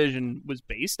WandaVision was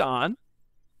based on.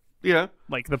 Yeah.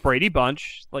 Like the Brady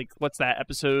Bunch. What's that,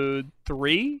 episode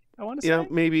 3, I want to say? Yeah,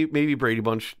 maybe Brady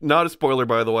Bunch. Not a spoiler,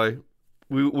 by the way.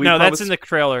 No, that's in the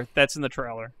trailer.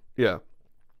 Yeah.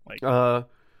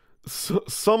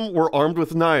 Some were armed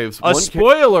with knives. A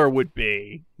spoiler would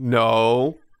be...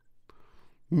 No.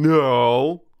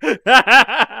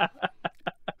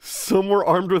 Some were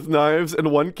armed with knives, and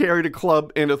one carried a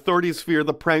club, and authorities fear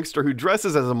the prankster who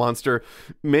dresses as a monster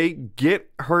may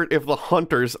get hurt if the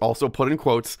hunters, also put in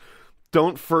quotes,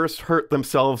 don't first hurt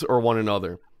themselves or one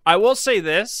another. I will say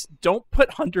this, don't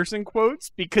put hunters in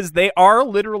quotes, because they are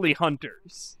literally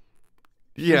hunters.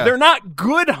 Yeah. They're not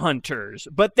good hunters,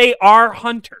 but they are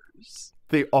hunters.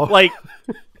 They are.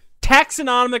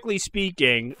 Taxonomically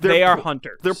speaking, they are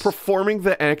hunters. They're performing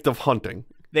the act of hunting.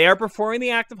 They are performing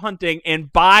the act of hunting,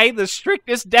 and by the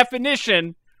strictest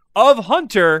definition of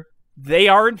hunter, they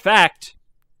are, in fact,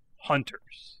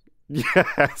 hunters.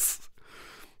 Yes.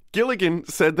 Gilligan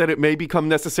said that it may become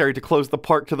necessary to close the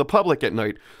park to the public at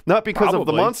night, not because of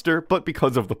the monster, but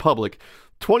because of the public.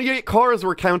 28 cars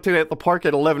were counted at the park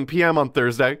at 11 p.m. on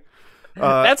Thursday.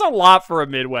 That's a lot for a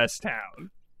Midwest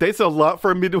town. That's a lot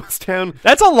for a Midwest town.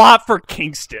 That's a lot for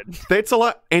Kingston. That's a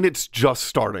lot, and it's just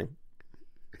starting.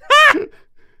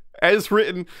 As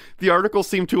written, the article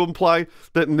seemed to imply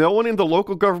that no one in the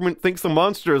local government thinks the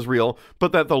monster is real,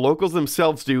 but that the locals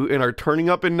themselves do and are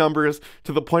turning up in numbers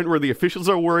to the point where the officials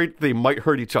are worried they might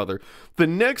hurt each other. The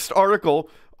next article,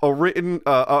 written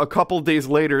a couple days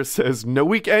later, says no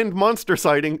weekend monster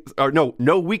sightings.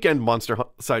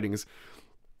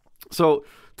 So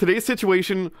today's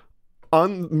situation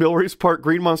on Millrace Park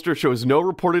Green Monster shows no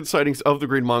reported sightings of the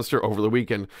Green Monster over the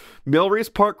weekend.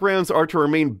 Millrace Park grounds are to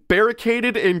remain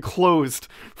barricaded and closed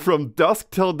from dusk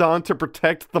till dawn to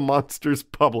protect the monster's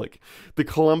public. The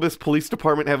Columbus Police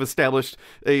Department have established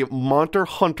a Monster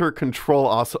Hunter Control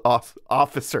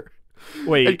Officer.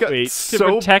 Wait. To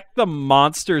protect the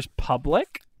monster's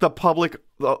public? the public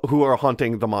who are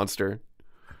hunting the monster.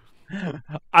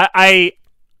 I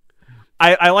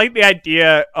like the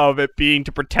idea of it being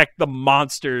to protect the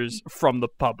monsters from the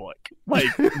public. Like,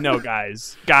 no,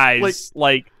 guys,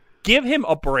 like, give him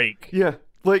a break. Yeah,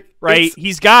 like, right?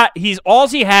 He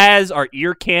has are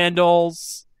ear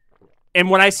candles. And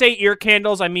when I say ear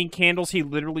candles, I mean candles he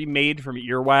literally made from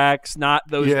earwax, not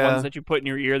those ones that you put in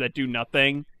your ear that do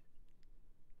nothing.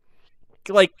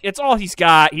 Like, it's all he's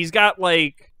got. He's got,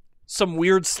 like, some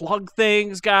weird slug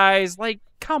things, guys. Like,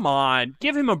 come on.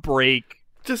 Give him a break.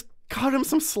 Just cut him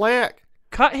some slack.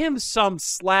 Cut him some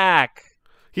slack.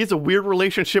 He has a weird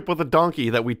relationship with a donkey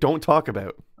that we don't talk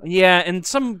about. Yeah, and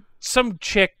some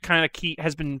chick kind of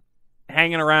has been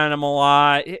hanging around him a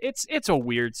lot. It's a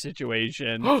weird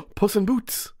situation. Puss in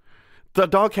Boots. The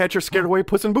dog catcher scared away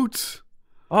Puss in Boots.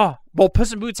 Oh, well,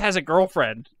 Puss in Boots has a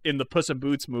girlfriend in the Puss in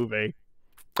Boots movie.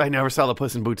 I never saw the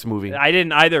Puss in Boots movie. I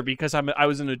didn't either because I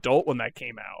was an adult when that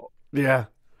came out. Yeah.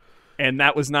 And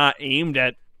that was not aimed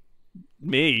at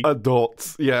me.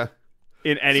 Adults, yeah.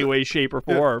 In any way, shape, or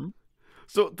form.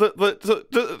 So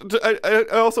I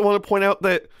also want to point out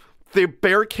that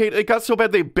it got so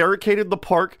bad they barricaded the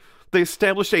park. They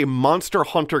established a monster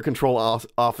hunter control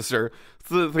officer.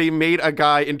 So they made a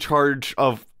guy in charge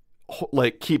of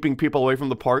like keeping people away from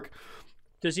the park.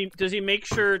 Does he make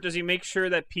sure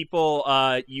that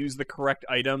people use the correct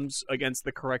items against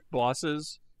the correct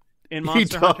bosses in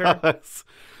Monster Hunter?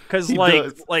 Because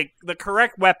like the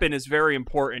correct weapon is very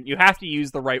important. You have to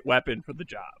use the right weapon for the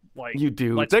job. Like, you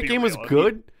do. That game was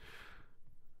good.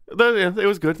 It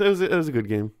was good. It was a good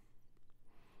game.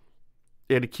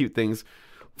 It had cute things.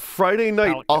 Friday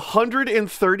night,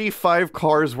 135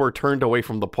 cars were turned away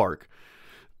from the park.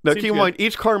 Now, keep in mind,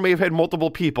 each car may have had multiple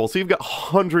people, so you've got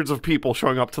hundreds of people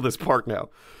showing up to this park now.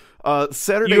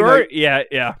 Saturday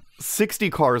night, 60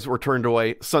 cars were turned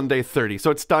away. Sunday, 30.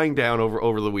 So it's dying down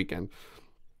over the weekend.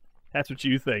 That's what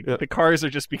you think. Yeah. The cars are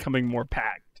just becoming more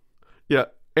packed. Yeah,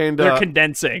 and they're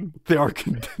condensing. They are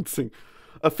condensing.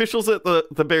 Officials at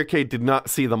the barricade did not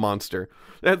see the monster.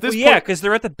 At this point, because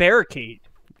they're at the barricade.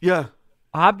 Yeah.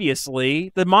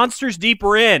 Obviously, the monster's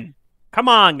deeper in. Come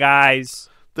on, guys.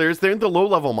 They're in the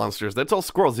low-level monsters. That's all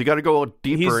squirrels. You got to go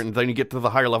deeper, and then you get to the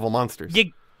higher-level monsters.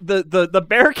 The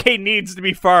barricade needs to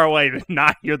be far away to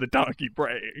not hear the donkey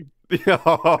braying.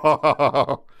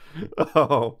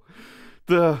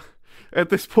 At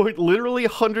this point, literally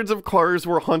hundreds of cars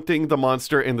were hunting the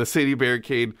monster, and the city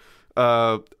barricade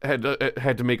had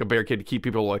to make a barricade to keep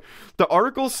people away. The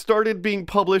articles started being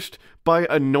published by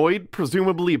annoyed,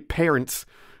 presumably parents,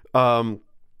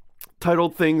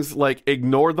 titled things like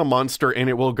 "Ignore the monster and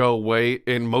it will go away,"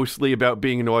 and mostly about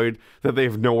being annoyed that they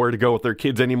have nowhere to go with their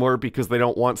kids anymore because they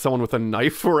don't want someone with a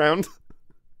knife around.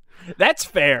 That's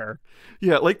fair.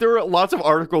 Yeah, like there were lots of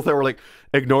articles that were like,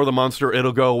 "Ignore the monster,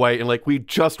 it'll go away," and like, "We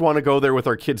just want to go there with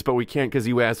our kids, but we can't because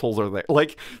you assholes are there."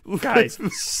 Like, guys,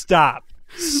 stop.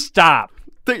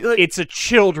 It's a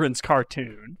children's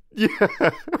cartoon. Yeah.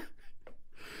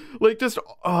 Like, just,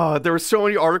 there were so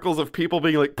many articles of people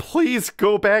being like, please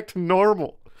go back to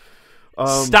normal.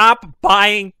 Stop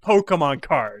buying Pokemon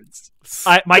cards.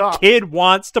 My kid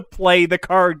wants to play the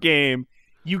card game.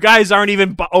 You guys aren't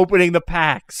even opening the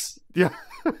packs. Yeah.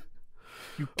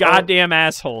 You goddamn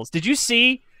assholes. Did you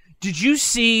see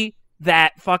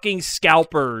that fucking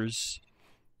scalpers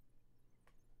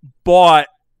bought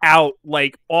out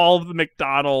like all of the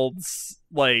McDonald's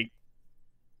like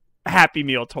Happy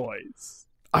Meal toys?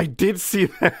 I did see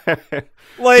that.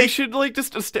 Like, they should like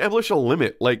just establish a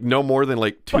limit, like no more than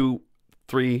like 2-3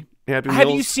 Happy Meals. Have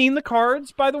you seen the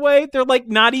cards, by the way? They're like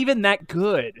not even that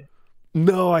good.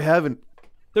 No, I haven't.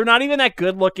 They're not even that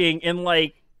good looking, and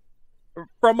like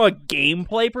from a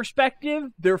gameplay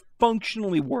perspective, they're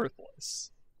functionally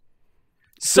worthless.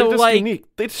 So they're just like unique.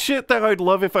 It's shit that I'd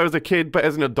love if I was a kid, but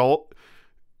as an adult,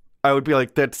 I would be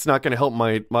like, that's not going to help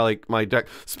my deck.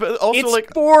 Also, it's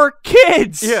like for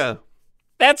kids. Yeah.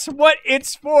 That's what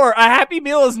it's for. A Happy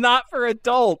Meal is not for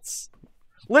adults.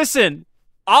 Listen,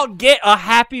 I'll get a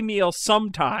Happy Meal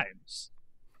sometimes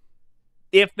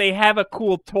if they have a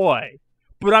cool toy,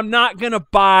 but I'm not going to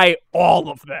buy all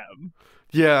of them.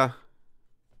 Yeah.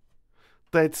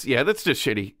 That's just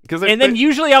shitty. Then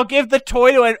usually I'll give the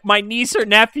toy to my niece or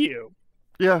nephew.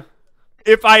 Yeah.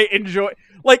 If I enjoy,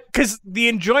 like, because the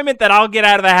enjoyment that I'll get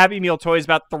out of a Happy Meal toy is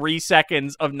about 3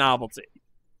 seconds of novelty.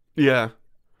 Yeah.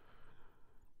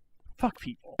 Fuck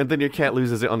people. And then your cat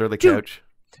loses it under the couch.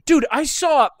 Dude,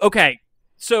 okay,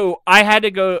 so I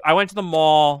went to the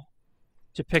mall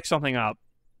to pick something up.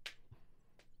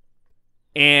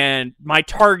 And my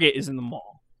Target is in the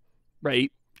mall,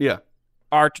 right? Yeah.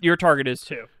 Your Target is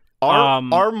too.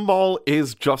 Our mall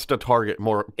is just a Target,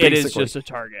 more basically. It is just a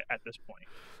Target at this point.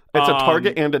 It's a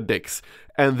Target and a Dick's,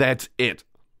 and that's it.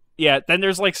 Yeah, then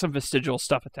there's like some vestigial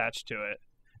stuff attached to it.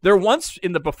 There once,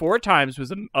 in the before times,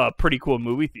 was a pretty cool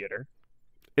movie theater.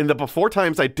 In the before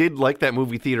times, I did like that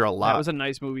movie theater a lot. That was a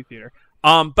nice movie theater.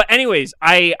 But anyways,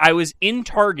 I was in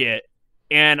Target,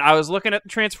 and I was looking at the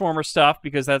Transformer stuff,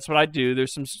 because that's what I do.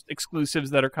 There's some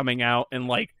exclusives that are coming out, and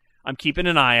like I'm keeping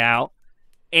an eye out.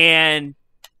 And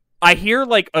I hear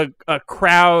like a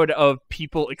crowd of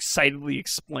people excitedly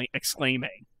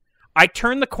exclaiming. I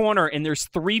turn the corner, and there's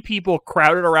 3 people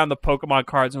crowded around the Pokemon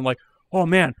cards, and I'm like, oh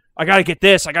man, I gotta get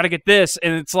this, I gotta get this.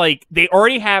 And it's like, they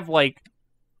already have like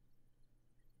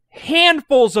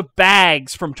handfuls of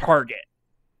bags from Target.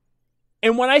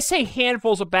 And when I say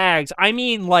handfuls of bags, I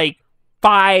mean like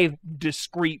 5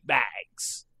 discrete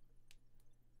bags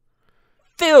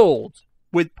filled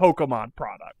with Pokemon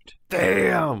product.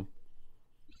 Damn.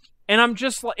 And I'm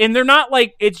just like, and they're not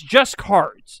like, it's just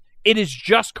cards. It is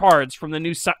just cards from the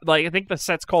new set. Like, I think the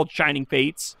set's called Shining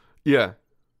Fates. Yeah.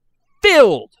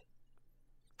 Filled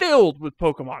with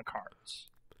Pokemon cards.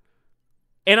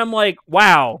 And I'm like,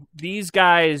 wow, these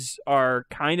guys are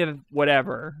kind of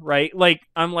whatever, right? Like,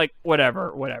 I'm like,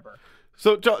 whatever.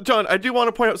 So, John, I do want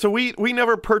to point out, so we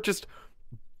never purchased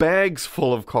bags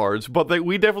full of cards, but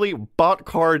we definitely bought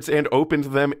cards and opened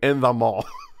them in the mall.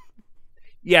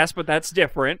 Yes, but that's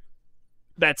different.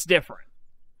 That's different.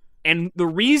 And the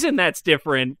reason that's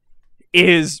different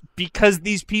is because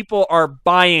these people are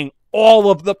buying all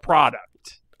of the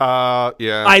product.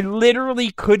 Yeah. I literally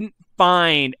couldn't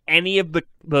find any of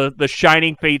the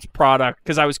Shining Fates product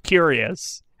because I was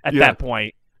curious at that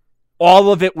point.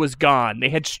 All of it was gone. They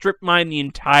had strip mined the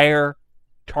entire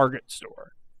Target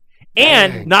store. Dang.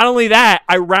 And not only that,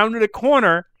 I rounded a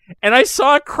corner and I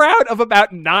saw a crowd of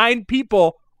about 9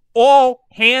 people, all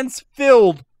hands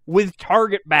filled with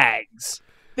Target bags,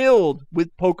 filled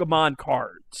with Pokemon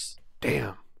cards.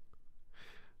 Damn.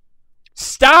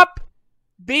 Stop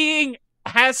being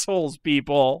assholes,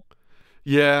 people.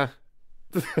 Yeah.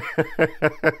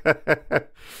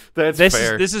 That's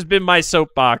fair. This has been my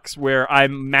soapbox where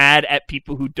I'm mad at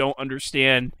people who don't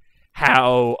understand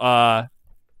how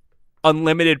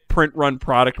unlimited print run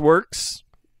product works.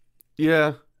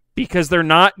 Yeah. Because they're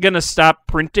not going to stop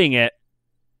printing it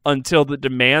until the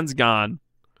demand's gone.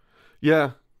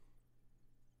 Yeah.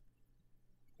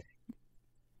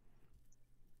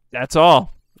 That's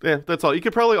all. Yeah, that's all. You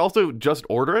could probably also just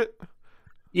order it.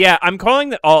 Yeah, I'm calling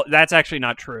that. Oh, that's actually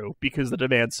not true because the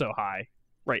demand's so high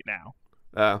right now.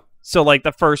 Oh. So, like,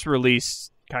 the first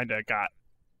release kind of got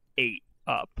 8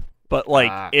 up, but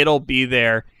like it'll be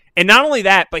there. And not only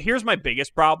that, but here's my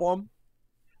biggest problem.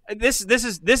 This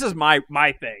is my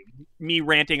thing. Me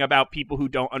ranting about people who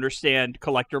don't understand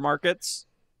collector markets.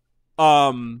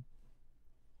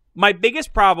 My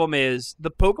biggest problem is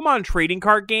the Pokemon trading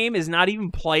card game is not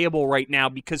even playable right now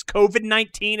because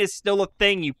COVID-19 is still a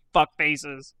thing, you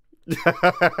fuckfaces.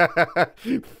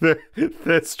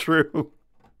 That's true.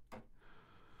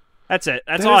 That's it.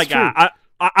 That's all I got.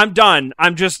 I'm done.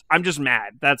 I'm just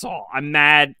mad. That's all. I'm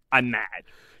mad.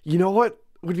 You know what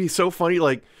would be so funny?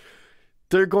 Like,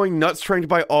 they're going nuts trying to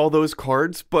buy all those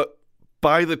cards, but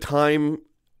by the time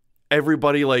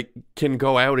everybody like can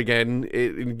go out again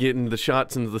and get in the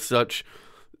shots and the such,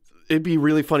 it'd be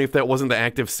really funny if that wasn't the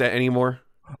active set anymore.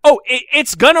 Oh,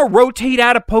 it's gonna rotate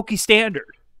out of Poke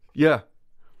Standard. Yeah.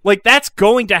 Like, that's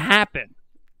going to happen.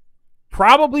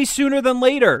 Probably sooner than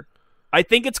later. I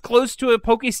think it's close to a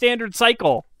Poke Standard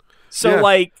cycle. So, yeah.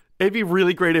 like... It'd be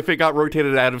really great if it got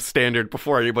rotated out of Standard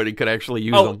before anybody could actually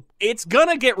use them. It's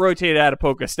gonna get rotated out of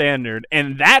Poke Standard,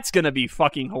 and that's gonna be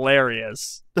fucking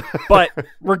hilarious. But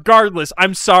regardless,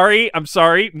 I'm sorry.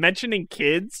 Mentioning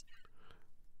kids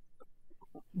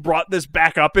brought this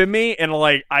back up in me, and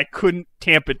like I couldn't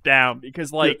tamp it down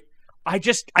because like I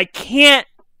can't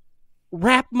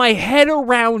wrap my head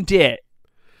around it.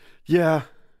 Yeah.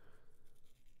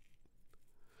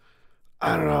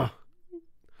 I don't know.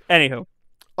 Anywho.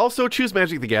 Also, choose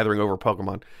Magic the Gathering over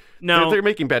Pokemon. No. They're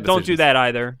making bad decisions. Don't do that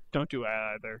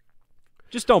either.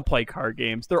 Just don't play card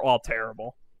games. They're all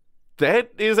terrible.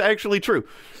 That is actually true.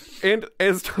 And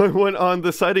as time went on,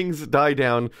 the sightings die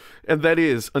down, and that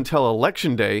is until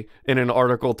Election Day in an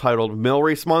article titled Mill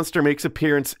Race Monster Makes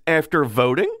Appearance After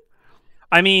Voting?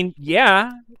 I mean,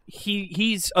 yeah,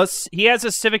 he has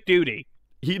a civic duty.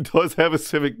 He does have a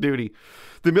civic duty.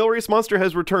 The Mill Race Monster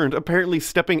has returned, apparently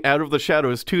stepping out of the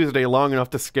shadows Tuesday long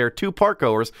enough to scare 2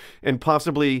 parkgoers and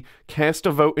possibly cast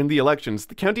a vote in the elections.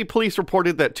 The county police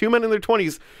reported that 2 men in their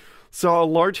 20s saw a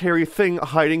large hairy thing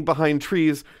hiding behind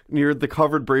trees near the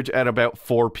covered bridge at about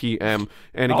 4 p.m.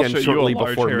 And again, shortly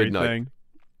before midnight. Thing.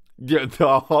 Yeah,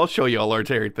 I'll show you a large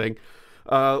hairy thing.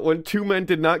 When two men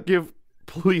did not give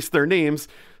police their names,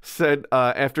 said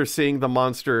after seeing the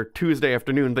monster Tuesday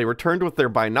afternoon, they returned with their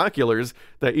binoculars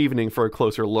that evening for a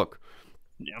closer look.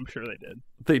 Yeah, I'm sure they did.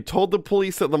 They told the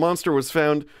police that the monster was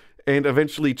found and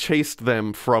eventually chased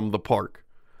them from the park.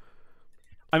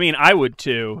 I mean, I would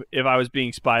too if I was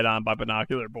being spied on by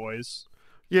binocular boys.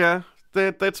 Yeah,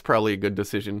 that's probably a good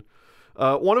decision.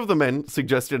 One of the men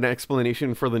suggested an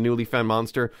explanation for the newly found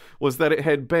monster was that it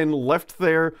had been left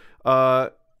there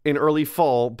in early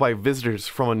fall by visitors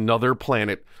from another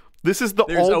planet. This is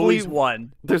There's always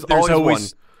one. There's always one.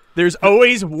 There's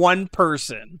always one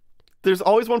person. There's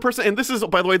always one person, and this is,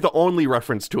 by the way, the only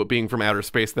reference to it being from outer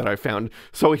space that I found.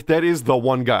 So that is the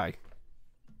one guy.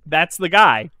 That's the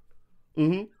guy.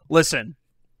 Mm-hmm. Listen,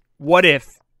 what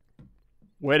if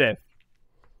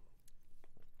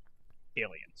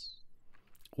aliens?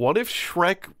 What if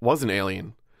Shrek was an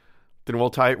alien? Then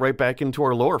we'll tie it right back into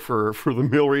our lore for the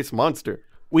mill race monster.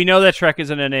 We know that Shrek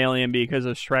isn't an alien because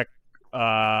of Shrek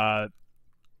 4,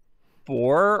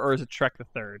 or is it Shrek the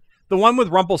Third? The one with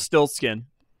Rumpelstiltskin.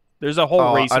 There's a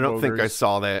whole race of I don't ogres. think I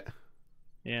saw that.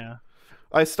 Yeah.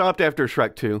 I stopped after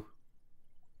Shrek 2.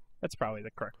 That's probably the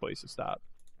correct place to stop.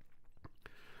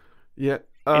 Yeah.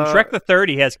 In Shrek the Third,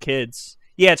 he has kids.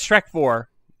 Yeah, it's Shrek 4.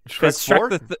 Shrek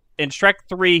 4? In Shrek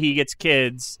 3, he gets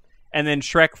kids. And then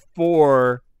Shrek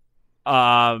 4,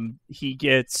 he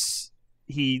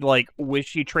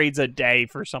trades a day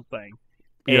for something.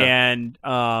 Yeah.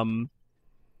 And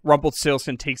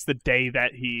Rumpelstiltskin takes the day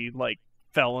that he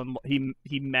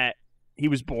he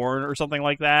was born or something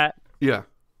like that. Yeah.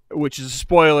 Which is a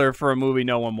spoiler for a movie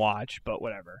no one watched, but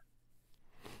whatever.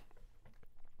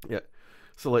 Yeah.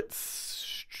 So at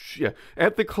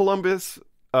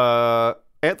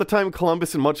the time,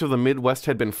 Columbus and much of the Midwest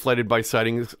had been flooded by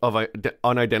sightings of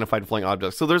unidentified flying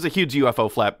objects. So there's a huge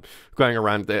UFO flap going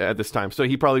around at this time. So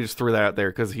he probably just threw that out there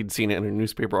because he'd seen it in a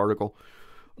newspaper article.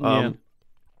 Now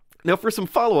for some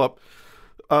follow-up,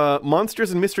 Monsters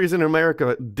and Mysteries in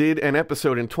America did an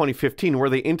episode in 2015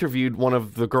 where they interviewed one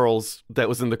of the girls that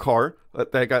was in the car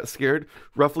that got scared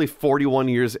roughly 41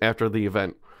 years after the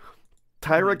event.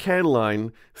 Tyra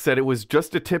Cataline said it was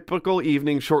just a typical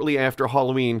evening shortly after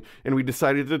Halloween, and we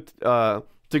decided to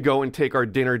go and take our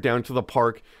dinner down to the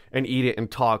park and eat it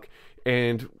and talk,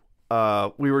 and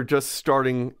we were just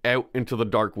starting out into the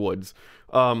dark woods.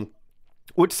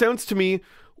 Which sounds to me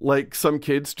like some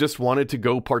kids just wanted to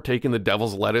go partake in the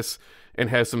devil's lettuce and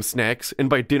have some snacks,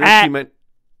 and by dinner she meant...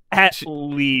 At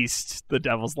least the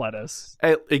devil's lettuce.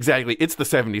 Exactly, it's the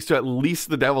 70s, so at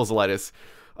least the devil's lettuce.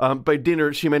 By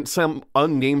dinner, she meant some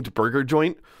unnamed burger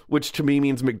joint, which to me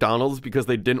means McDonald's because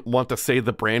they didn't want to say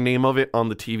the brand name of it on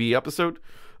the TV episode.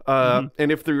 And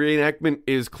if the reenactment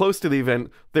is close to the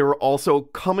event, they were also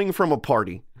coming from a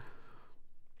party.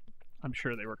 I'm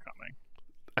sure they were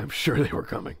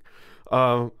coming.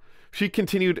 She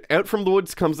continued, out from the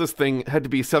woods comes this thing, had to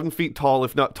be 7 feet tall,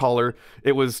 if not taller.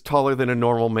 It was taller than a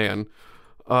normal man.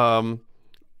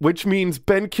 Which means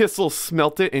Ben Kissel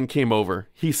smelt it and came over.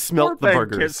 He smelt the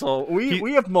burgers. Ben Kissel.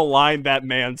 We have maligned that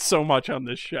man so much on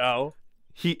this show.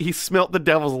 He smelt the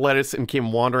devil's lettuce and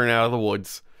came wandering out of the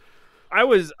woods.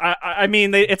 I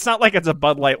mean, it's not like it's a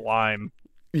Bud Light Lime.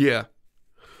 Yeah.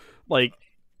 Like,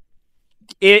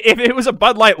 if it was a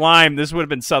Bud Light Lime, this would have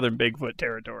been Southern Bigfoot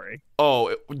territory.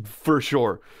 Oh, for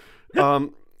sure.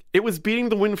 It was beating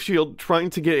the windshield, trying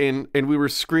to get in, and we were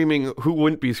screaming. Who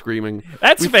wouldn't be screaming?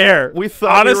 That's fair. We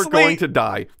thought honestly, we were going to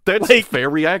die. That's a fair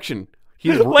reaction.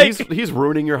 He's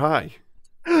ruining your high.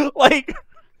 Like,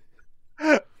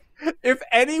 if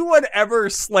anyone ever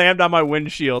slammed on my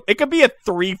windshield, it could be a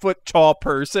 3-foot tall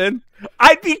person.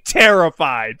 I'd be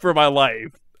terrified for my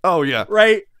life. Oh yeah,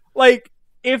 right. Like,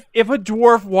 if a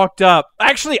dwarf walked up,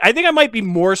 actually, I think I might be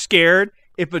more scared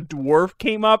if a dwarf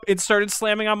came up and started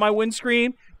slamming on my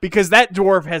windscreen. Because that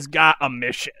dwarf has got a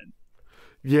mission.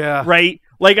 Yeah. Right?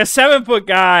 Like a 7-foot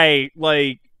guy,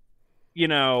 like, you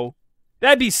know,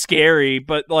 that'd be scary,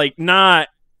 but like not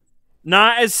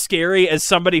as scary as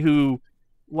somebody who,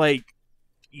 like,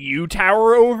 you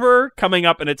tower over coming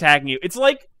up and attacking you. It's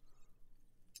like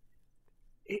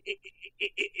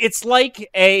it's like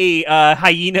a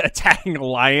hyena attacking a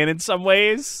lion in some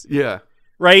ways. Yeah.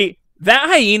 Right? That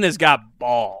hyena's got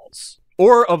balls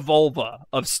or a vulva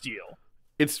of steel.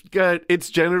 It's got its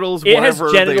genitals, it whatever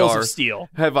has genitals they are, of steel.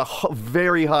 Have a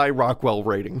very high Rockwell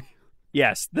rating.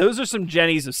 Yes, those are some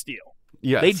Jennies of steel.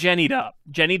 Yes. They jennied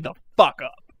the fuck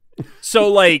up.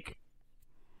 So, like,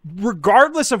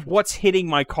 regardless of what's hitting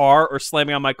my car or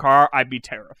slamming on my car, I'd be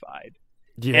terrified.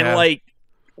 Yeah. And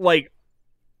like,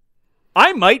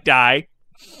 I might die.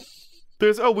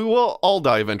 We will all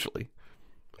die eventually.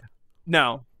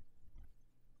 No.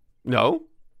 No?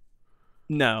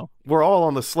 No. We're all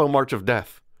on the slow march of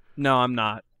death. No, I'm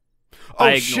not. Oh,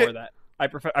 I ignore shit. that. I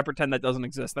pretend that doesn't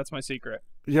exist. That's my secret.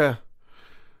 Yeah.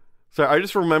 Sorry, I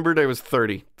just remembered I was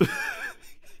 30.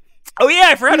 Oh, yeah,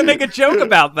 I forgot to make a joke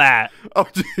about that. Oh,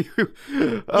 do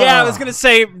you? Yeah, I was going to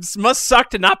say, it must suck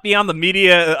to not be on the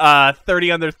media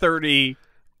 30 under 30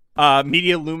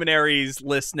 media luminaries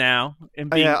list now. And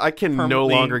being I can no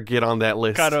longer get on that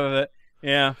list. Cut of it.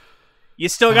 Yeah. You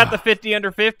still got the 50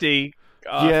 under 50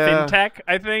 fintech,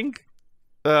 I think.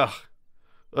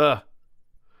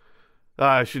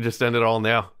 I should just end it all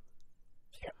now.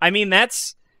 I mean,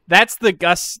 that's the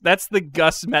Gus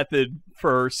method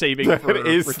for saving for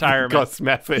retirement. The Gus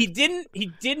method. He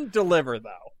didn't deliver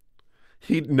though.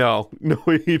 He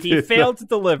didn't. He failed to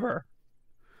deliver.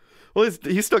 Well,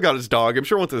 he's still got his dog. I'm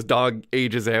sure once his dog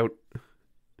ages out.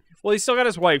 Well, he's still got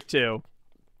his wife too.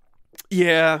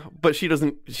 Yeah, but she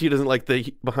doesn't like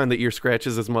the behind the ear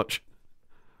scratches as much.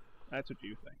 That's what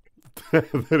you think.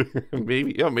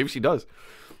 Maybe she does.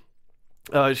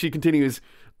 She continues,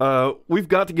 we've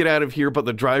got to get out of here, but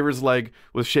the driver's leg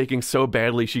was shaking so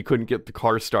badly she couldn't get the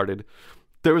car started.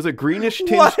 There was a greenish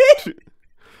tinge. What?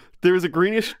 There was a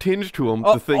greenish tinge to him.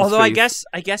 Although I guess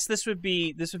this would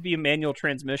be a manual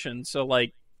transmission, so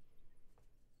like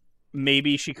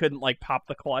maybe she couldn't like pop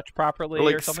the clutch properly, or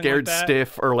like something scared like that.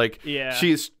 stiff, or like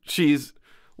she's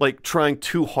like trying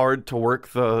too hard to work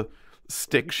the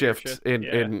stick shift,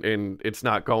 and it's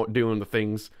not doing the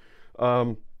things.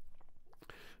 I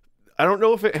don't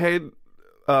know if it had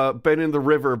been in the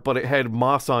river, but it had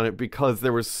moss on it because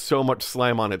there was so much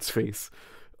slime on its face.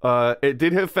 It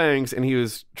did have fangs, and he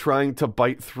was trying to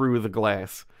bite through the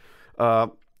glass. I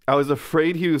was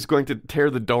afraid he was going to tear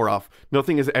the door off.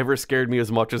 Nothing has ever scared me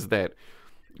as much as that.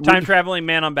 Time-traveling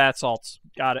man on bath salts.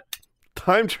 Got it.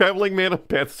 Time-traveling man on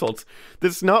bath salts.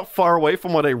 This is not far away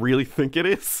from what I really think it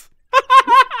is.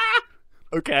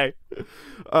 Okay.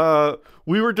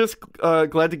 We were just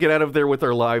glad to get out of there with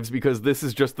our lives because this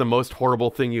is just the most horrible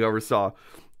thing you ever saw.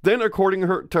 Then, according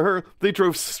to her, they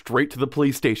drove straight to the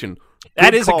police station.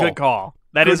 That is a good call.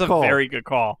 That is a very good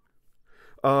call.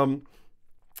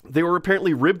 They were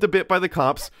apparently ribbed a bit by the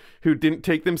cops who didn't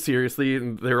take them seriously,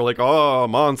 and they were like, "Oh,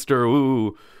 monster,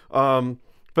 ooh."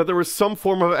 But there was some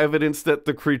form of evidence that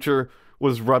the creature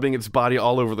was rubbing its body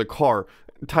all over the car.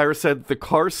 Tyra said the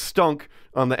car stunk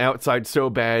on the outside so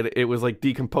bad it was like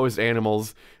decomposed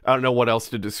animals. I don't know what else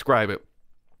to describe it.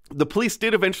 The police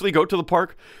did eventually go to the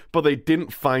park, but they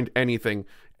didn't find anything.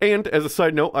 And as a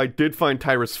side note, I did find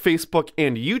Tyra's Facebook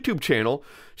and YouTube channel.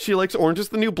 She likes Orange is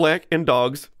the New Black and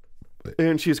dogs.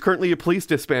 And she's currently a police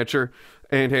dispatcher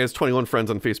and has 21 friends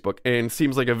on Facebook and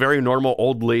seems like a very normal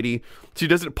old lady. She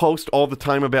doesn't post all the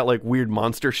time about like weird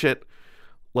monster shit.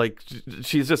 Like,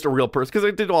 she's just a real person. Because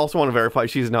I did also want to verify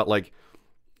she's not like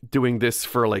doing this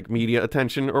for like media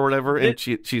attention or whatever. And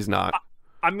she's not.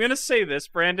 I'm going to say this,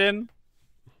 Brandon.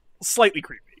 Slightly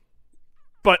creepy.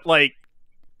 But like,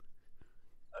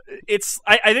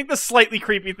 I think the slightly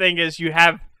creepy thing is you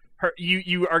have her,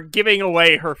 you are giving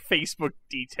away her Facebook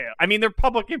detail. I mean, they're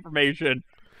public information,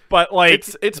 but like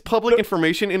it's public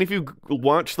information. And if you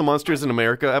watch the Monsters in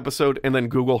America episode and then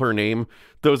Google her name,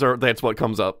 that's what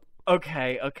comes up.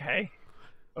 Okay.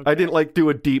 I didn't like do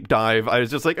a deep dive. I was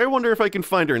just like, I wonder if I can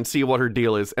find her and see what her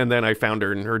deal is. And then I found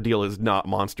her, and her deal is not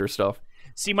monster stuff.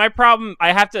 See, my problem,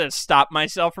 I have to stop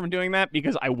myself from doing that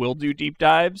because I will do deep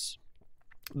dives.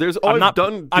 I've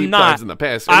done deep dives in the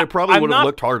past, and it probably would have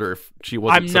looked harder if she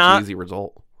wasn't such an easy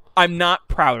result. I'm not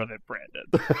proud of it,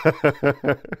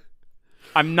 Brandon.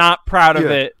 I'm not proud of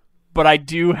it, but I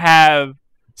do have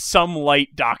some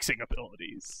light doxing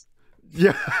abilities.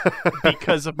 Yeah.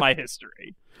 Because of my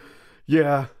history.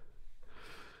 Yeah.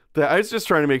 I was just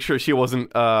trying to make sure she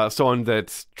wasn't someone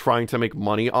that's trying to make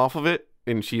money off of it,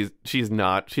 and she's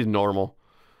not. She's normal.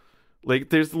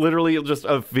 Like, there's literally just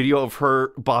a video of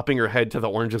her bopping her head to the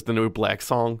Orange is the New Black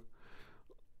song.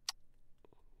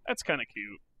 That's kind of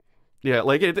cute. Yeah,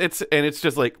 like it's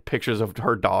just like pictures of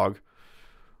her dog.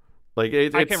 Like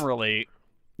I can relate.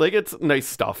 Like, it's nice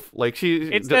stuff. Like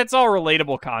that's all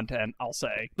relatable content, I'll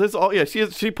say.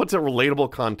 She puts out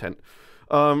relatable content.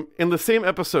 In the same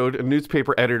episode, a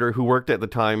newspaper editor who worked at the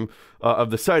time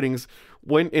of the sightings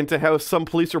went into how some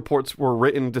police reports were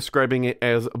written describing it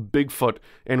as Bigfoot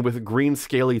and with green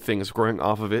scaly things growing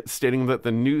off of it, stating that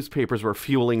the newspapers were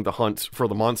fueling the hunt for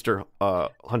the monster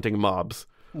hunting mobs.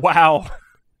 Wow.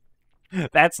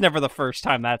 That's never the first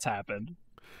time that's happened.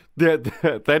 That's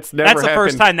never. That's the happened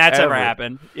first time that's ever ever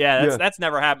happened. Yeah, Yeah. that's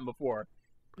never happened before.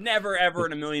 Never ever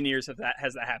in a million years has that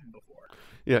happened before.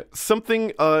 Yeah,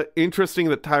 something interesting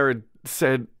that Tyra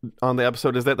said on the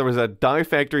episode is that there was a dye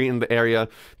factory in the area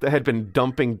that had been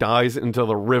dumping dyes into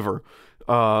the river.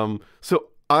 So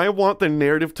I want the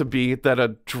narrative to be that a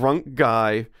drunk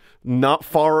guy, not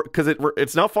far, because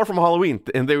it's not far from Halloween,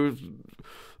 and there was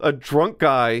a drunk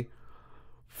guy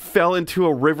fell into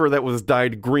a river that was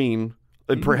dyed green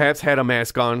and perhaps had a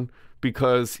mask on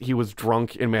because he was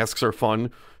drunk and masks are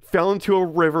fun. Fell into a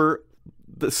river,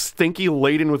 the stinky,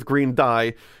 laden with green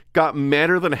dye, got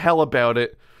madder than hell about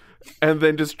it, and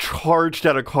then just charged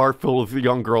at a car full of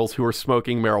young girls who were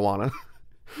smoking marijuana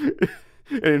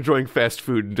and enjoying fast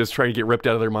food and just trying to get ripped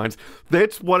out of their minds.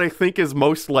 That's what I think is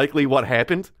most likely what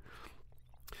happened.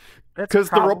 That's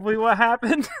probably what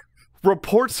happened.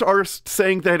 Reports are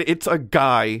saying that it's a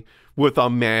guy with a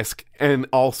mask and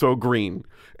also green.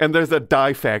 And there's a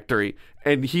dye factory.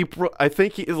 And I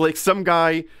think he is like some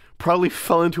guy probably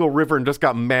fell into a river and just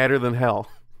got madder than hell.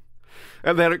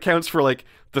 And that accounts for like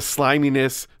the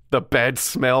sliminess, the bad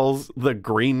smells, the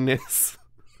greenness.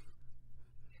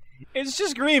 It's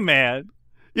just green, man.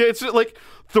 Yeah, it's just like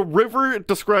the river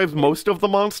describes most of the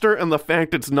monster, and the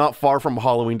fact it's not far from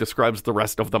Halloween describes the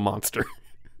rest of the monster.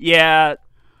 Yeah,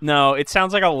 no, it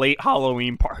sounds like a late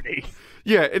Halloween party.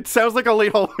 Yeah, it sounds like a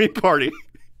late Halloween party.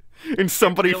 And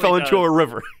somebody really fell into does. a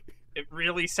river. It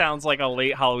really sounds like a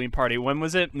late Halloween party. When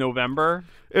was it? November?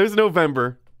 It was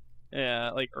November.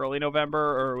 Yeah, like early November,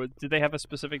 or did they have a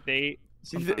specific date?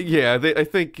 Yeah, I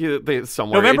think they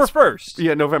somewhere. November 1st.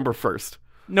 Yeah, November 1st.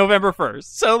 November 1st.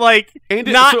 So, like, and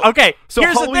okay, so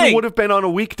here's Halloween the thing. would have been on a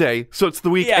weekday, so it's the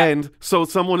weekend, so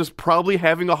someone is probably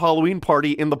having a Halloween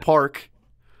party in the park.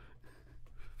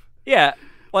 Yeah,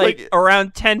 like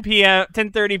around 10 p.m.,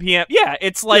 10:30 p.m. Yeah,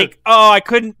 it's like,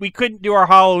 we couldn't do our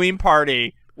Halloween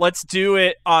party. Let's do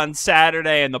it on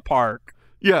Saturday in the park.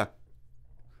 Yeah.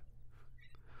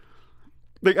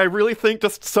 Like, I really think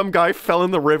just some guy fell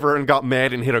in the river and got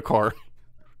mad and hit a car.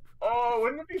 Oh,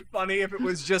 wouldn't it be funny if it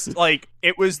was just, like,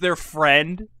 it was their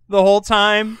friend the whole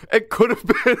time? It could have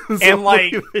been. And,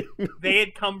 like, they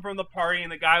had come from the party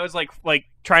and the guy was, like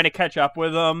trying to catch up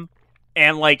with them.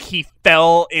 And, like, he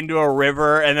fell into a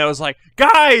river and it was like,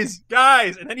 guys!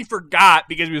 And then he forgot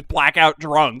because he was blackout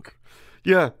drunk.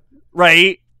 Yeah.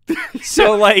 Right?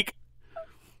 So, like...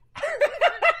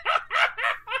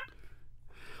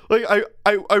 Like,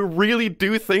 I really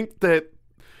do think that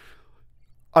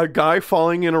a guy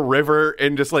falling in a river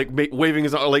and just, like, waving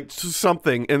his arm, like,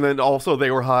 something, and then also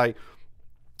they were high,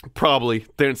 probably,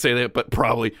 they didn't say that, but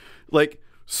probably, like,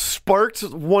 sparked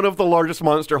one of the largest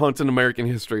monster hunts in American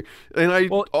history. And I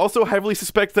also heavily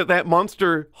suspect that that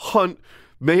monster hunt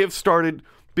may have started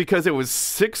because it was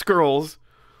 6 girls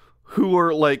who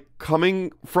were, like,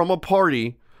 coming from a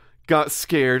party, got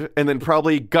scared, and then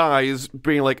probably guys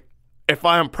being like, if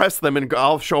I impress them and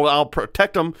I'll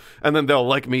protect them, and then they'll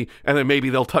like me, and then maybe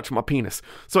they'll touch my penis.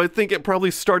 So I think it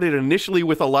probably started initially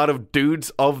with a lot of dudes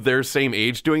of their same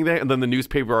age doing that, and then the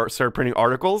newspaper started printing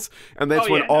articles, and that's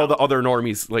when all the other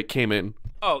normies like came in.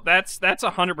 Oh, that's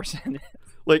 100%.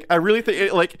 Like, I really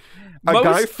think a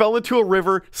guy fell into a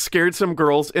river, scared some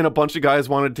girls, and a bunch of guys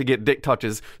wanted to get dick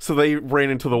touches, so they ran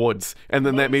into the woods, and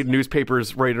then that made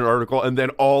newspapers write an article, and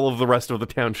then all of the rest of the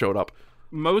town showed up.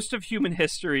 Most of human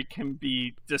history can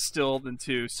be distilled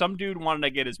into some dude wanted to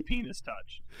get his penis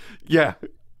touched. Yeah.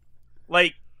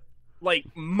 Like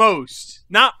most.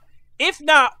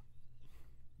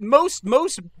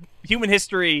 Most human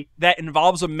history that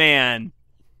involves a man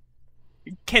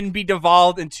can be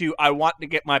devolved into I want to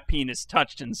get my penis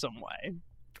touched in some way.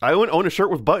 I wouldn't own a shirt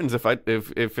with buttons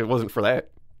if it wasn't for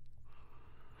that.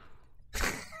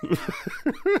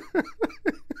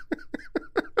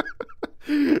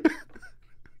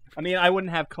 I mean, I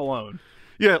wouldn't have cologne.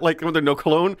 Yeah, like when there's no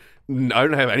cologne, I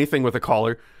don't have anything with a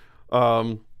collar.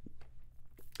 I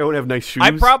would have nice shoes.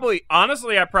 I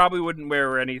probably wouldn't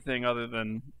wear anything other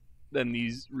than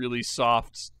these really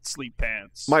soft sleep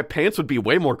pants. My pants would be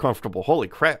way more comfortable. Holy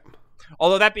crap.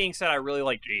 Although that being said, I really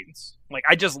like jeans. Like,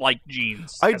 I just like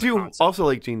jeans. I do also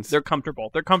like jeans. They're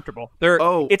comfortable.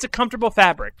 It's a comfortable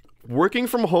fabric. Working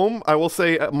from home, I will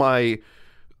say my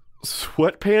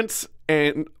sweatpants,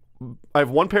 and I have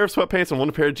one pair of sweatpants and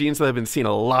one pair of jeans that have been seeing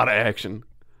a lot of action.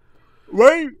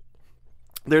 Right.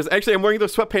 I'm wearing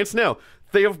those sweatpants now.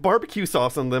 They have barbecue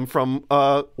sauce on them from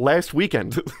last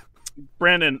weekend.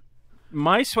 Brandon,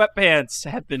 my sweatpants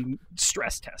have been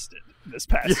stress tested this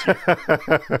past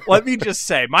year. Let me just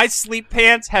say, my sleep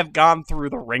pants have gone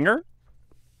through the ringer.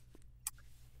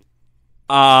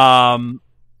 Yeah.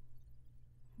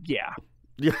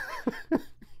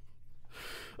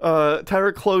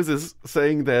 Tyra closes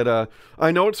saying that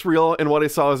I know it's real and what I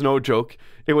saw is no joke.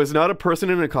 It was not a person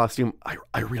in a costume.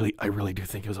 I really do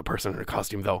think it was a person in a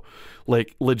costume though.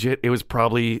 Like legit, it was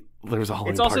probably there was a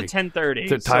Halloween party. It's also 10:30.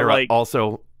 So Tyra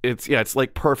also it's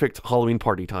like perfect Halloween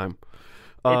party time.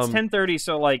 It's 10:30,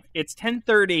 so like it's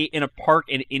 10:30 in a park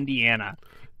in Indiana.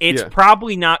 It's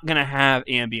probably not gonna have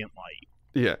ambient light.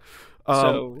 Yeah.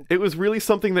 So it was really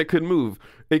something that could move.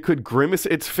 It could grimace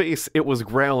its face. It was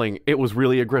growling. It was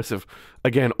really aggressive.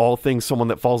 Again, all things someone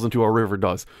that falls into a river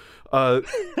does.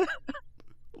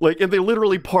 Like, and they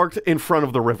literally parked in front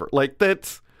of the river. Like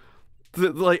that's,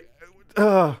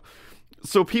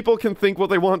 so people can think what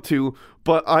they want to,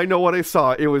 but I know what I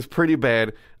saw. It was pretty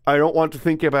bad. I don't want to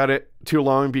think about it too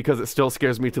long because it still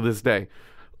scares me to this day.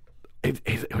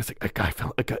 It was a guy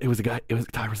fell. It was a guy.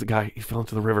 Tyra's a guy. He fell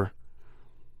into the river.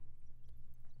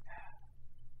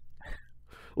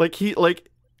 And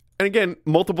again,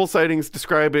 multiple sightings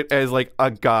describe it as like a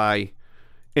guy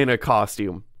in a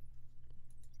costume.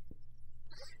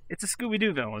 it's a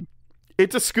Scooby-Doo villain.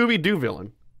 It's a Scooby-Doo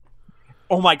villain.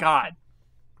 Oh my god.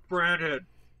 Brandon.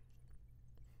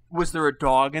 Was there a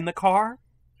dog in the car?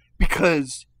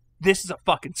 Because this is a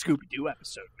fucking Scooby-Doo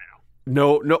episode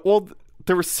now. No. Well,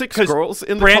 there were 6 girls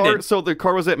in the car, so the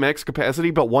car was at max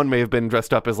capacity, but one may have been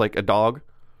dressed up as like a dog.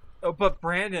 Oh, but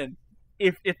Brandon,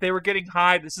 if they were getting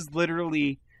high, this is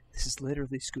literally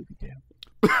Scooby-Doo.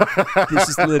 This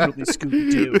is literally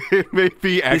Scooby-Doo. It may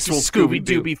be actual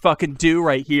Scooby-Doo be fucking Doo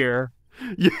right here.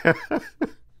 Yeah.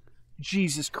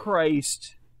 Jesus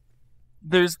Christ.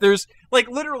 There's like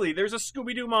literally there's a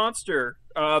Scooby-Doo monster.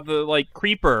 The like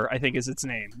creeper, I think is its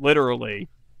name. Literally.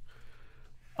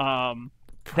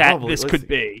 That this could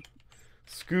be.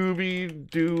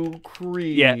 Scooby-Doo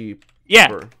creeper.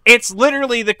 Yeah. It's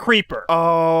literally the creeper.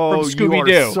 Oh, from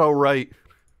Scooby-Doo. You are so right.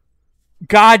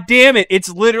 God damn it, it's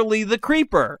literally the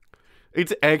creeper.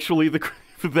 It's actually the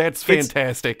creeper. That's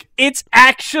fantastic. It's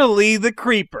actually the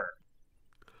creeper.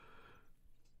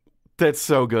 That's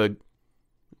so good.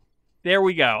 There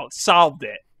we go. Solved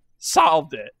it.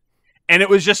 And it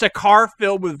was just a car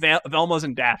filled with Velmas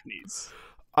and Daphnes.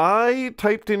 I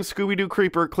typed in Scooby-Doo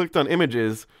creeper, clicked on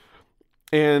images,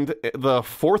 and the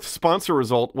 4th sponsor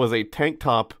result was a tank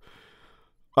top.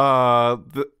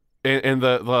 The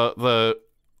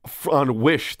on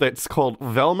Wish that's called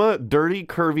Velma Dirty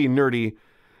Curvy Nerdy,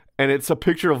 and it's a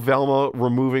picture of Velma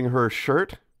removing her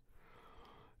shirt,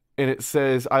 and it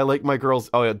says I like my girls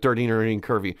dirty, nerdy, and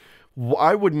curvy.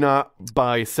 I would not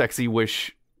buy sexy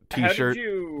Wish t-shirt.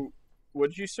 What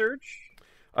did you search?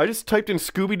 I just typed in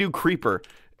Scooby-Doo creeper,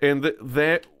 and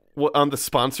that on the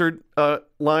sponsored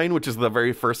line, which is the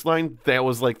very first line, that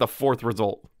was like the 4th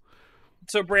result.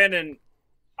 So Brandon,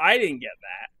 I didn't get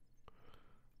that.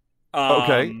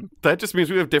 Okay, that just means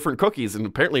we have different cookies, and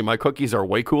apparently my cookies are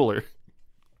way cooler.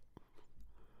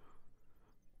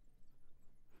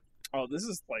 Oh, this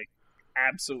is like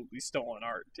absolutely stolen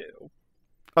art too.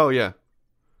 Oh yeah.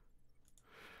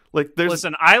 Like there's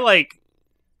Listen.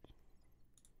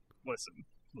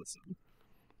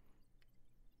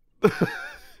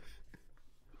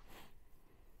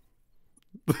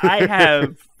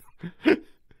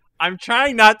 I'm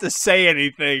trying not to say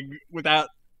anything without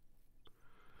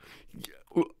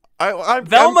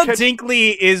Velma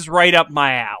Dinkley is right up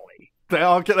my alley.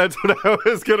 That's what I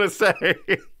was gonna say.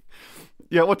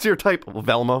 Yeah, what's your type,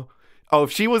 Velma? Oh,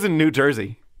 if she was in New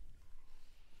Jersey.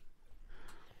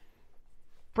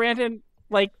 Brandon,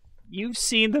 like you've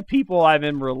seen the people I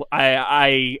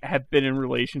have been in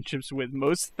relationships with.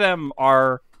 Most of them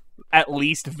are at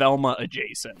least Velma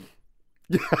adjacent.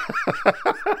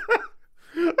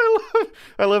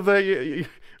 I love that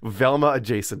Velma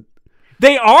adjacent.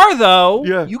 They are though.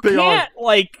 Yeah, you can't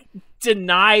like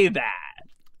deny that.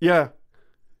 Yeah.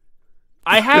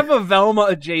 I have a Velma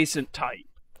adjacent type.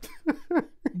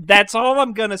 That's all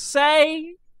I'm gonna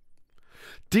say.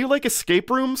 Do you like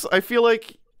escape rooms? I feel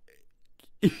like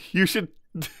you should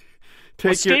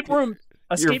take escape rooms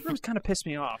kind of piss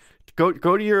me off. Go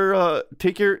to your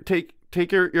take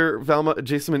your Velma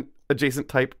adjacent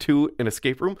type to an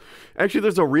escape room. Actually,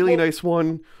 there's a really nice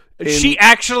one. She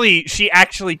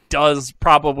actually does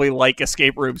probably like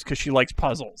escape rooms because she likes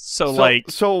puzzles.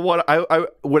 So what I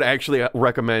would actually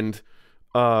recommend,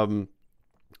 I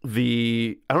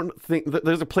don't think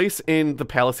there's a place in the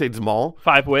Palisades Mall.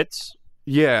 5 Wits.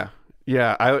 Yeah.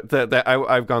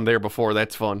 I've gone there before.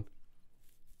 That's fun.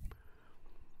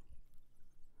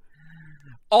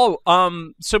 Oh,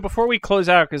 so before we close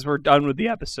out, because we're done with the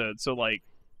episode, so like,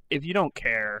 if you don't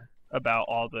care about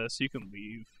all this, you can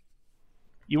leave.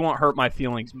 You won't hurt my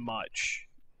feelings much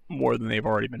more than they've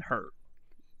already been hurt.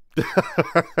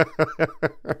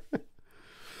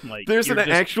 like There's you're an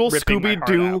just actual ripping my heart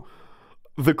Scooby-Doo out.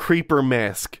 the Creeper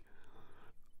mask.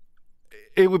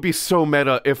 It would be so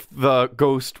meta if the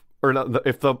ghost or not,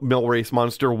 if the mill race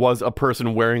monster was a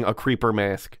person wearing a creeper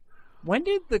mask. When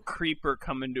did the Creeper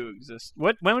come into existence?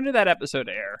 When did that episode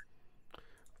air?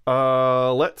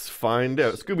 Let's find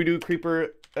out. Scooby-Doo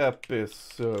Creeper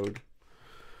episode.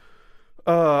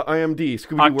 IMD.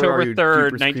 Scooby-Doo, where are October you? 3rd,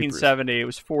 Jeepers 1970. Creepers. It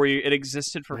was 4 years. It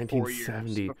existed for 4 years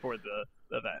 1970. before the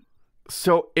event.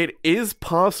 So it is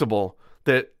possible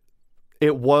that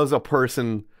it was a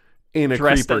person in a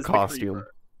Dressed creeper as the costume.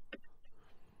 Creeper.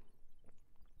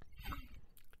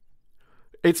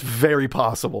 It's very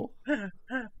possible.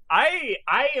 I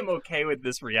am okay with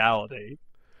this reality.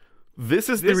 This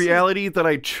is the This is- reality that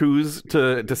I choose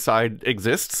to decide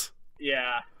exists.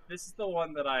 Yeah, this is the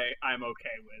one that I'm okay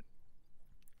with.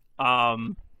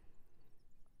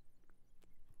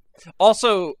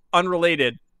 Also,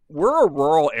 unrelated, we're a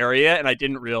rural area, and I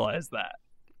didn't realize that.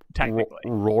 Technically,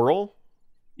 Rural?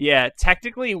 yeah,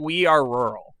 technically we are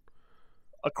rural,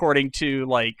 according to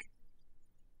like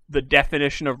the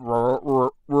definition of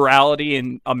rurality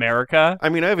in America. I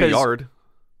mean, I have a 'Cause- yard.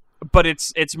 But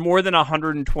it's more than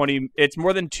 120. It's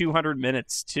more than 200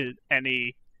 minutes to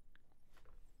any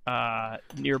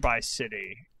nearby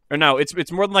city. Or no,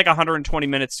 it's more than like 120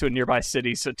 minutes to a nearby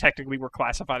city. So technically, we're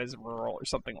classified as rural or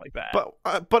something like that.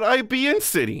 But I be in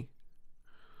city.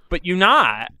 But you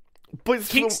not. But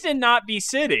Kingston not be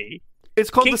city. it's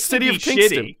called Kingston the city be of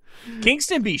Kingston. shitty.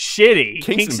 Kingston be shitty.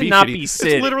 Kingston not shitty. be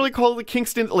city. It's literally called the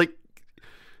Kingston, like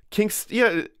Kingston.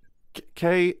 Yeah,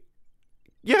 K.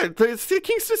 Yeah, it's the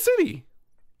Kingston City.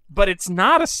 But it's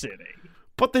not a city.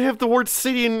 But they have the word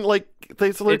city in like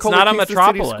they. So they It's call not it a Kingston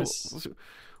metropolis. City School.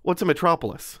 What's a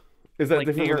metropolis? Is that Like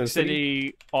different New than York a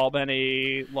City,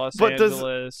 Albany, Los But does-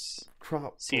 Angeles,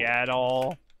 Trop-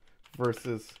 Seattle.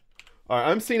 versus. All right,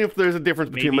 I'm seeing if there's a difference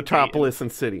between Maybe metropolis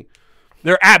and city.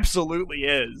 There absolutely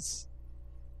is.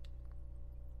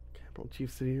 Capital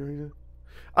Chief City area.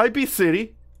 IB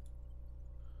City.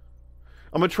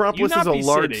 A metropolis You not is a be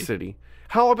large city. city.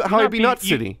 How not IB be- not you-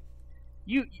 city?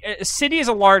 A city is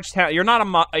a large town. You're not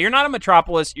a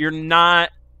metropolis. You're not.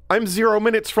 I'm 0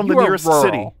 minutes from the you are nearest rural.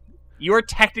 city. You are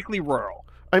technically rural,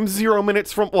 I'm 0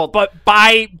 minutes from but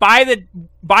by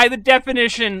the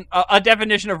definition, a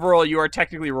definition of rural, you are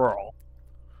technically rural.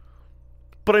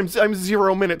 but I'm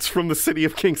 0 minutes from the city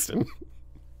of Kingston.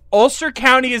 Ulster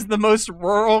County is the most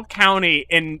rural county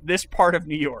in this part of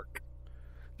New York.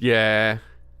 Yeah,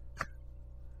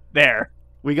 There,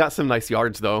 we got some nice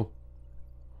yards though.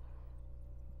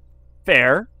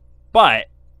 fair, but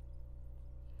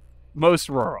most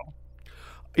rural.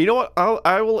 You know what?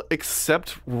 I will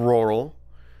accept rural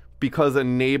because a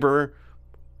neighbor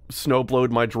snowblowed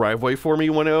my driveway for me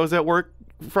when I was at work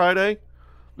Friday,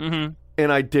 Mm-hmm.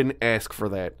 and I didn't ask for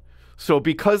that. So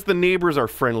because the neighbors are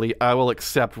friendly, I will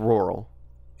accept rural.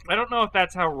 I don't know if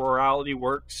that's how rurality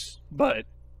works, but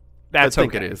that's I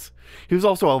think okay. it is. He was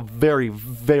also a very,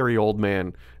 very old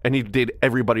man, and he did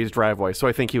everybody's driveway, so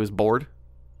I think he was bored.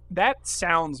 That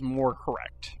sounds more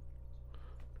correct.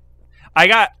 I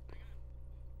got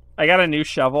a new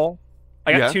shovel.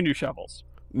 I got Yeah. 2 new shovels.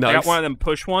 Nice. I got one of them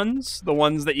push ones, the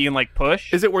ones that you can like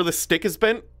push. Is it where the stick is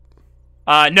bent?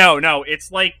 No,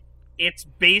 it's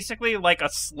basically like a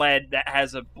sled that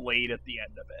has a blade at the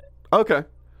end of it. Okay.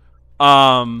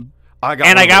 I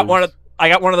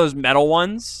got one of those metal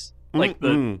ones, like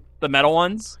Mm-mm. the metal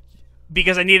ones,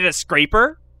 because I needed a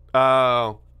scraper.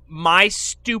 Oh. My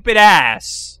stupid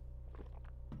ass.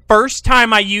 First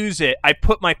time I use it, I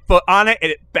put my foot on it and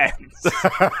it bends.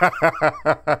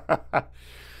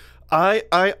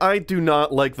 I do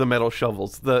not like the metal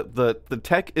shovels. The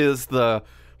tech is the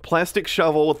plastic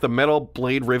shovel with the metal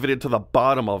blade riveted to the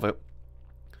bottom of it.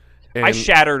 And, I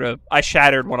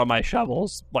shattered one of my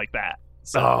shovels like that.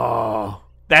 So oh.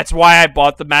 that's why I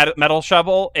bought the metal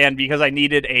shovel, and because I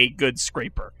needed a good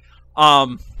scraper.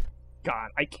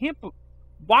 God, I can't.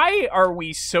 Why are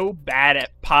we so bad at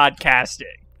podcasting?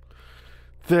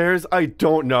 I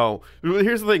don't know.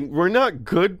 Here's the thing. We're not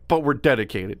good, but we're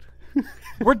dedicated.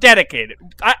 We're dedicated.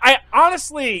 I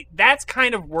honestly, that's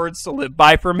kind of words to live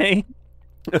by for me.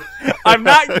 I'm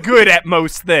not good at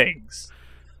most things,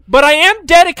 but I am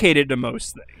dedicated to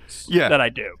most things that I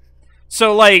do.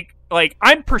 So like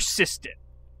I'm persistent.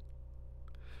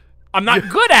 I'm not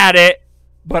good at it,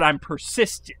 but I'm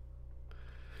persistent.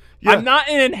 Yeah. I'm not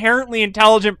an inherently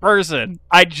intelligent person.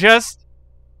 I just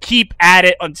keep at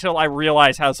it until I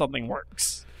realize how something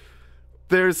works.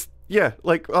 There's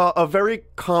a very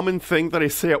common thing that I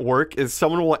say at work is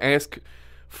someone will ask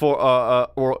for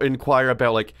or inquire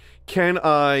about like, can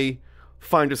I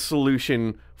find a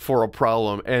solution for a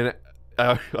problem? And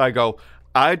I go,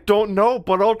 I don't know,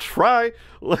 but I'll try.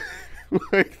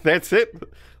 Like, that's it.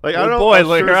 Like, I don't boy,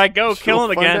 I'm here I go,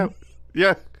 killing find again. out.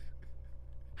 Yeah.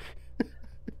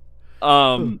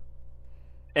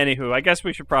 Anywho, I guess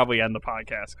we should probably end the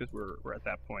podcast because we're at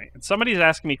that point. And somebody's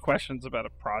asking me questions about a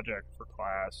project for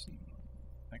class, and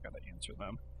I gotta answer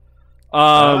them.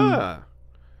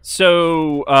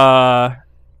 So,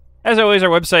 as always, our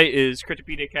website is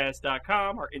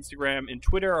cryptopediacast.com. Our Instagram and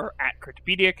Twitter are at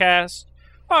cryptopediacast.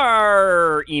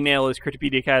 Our email is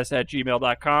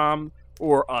cryptopediacast@gmail.com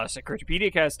or us at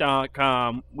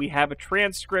cryptopediacast.com. We have a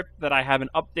transcript that I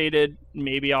haven't updated.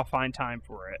 Maybe I'll find time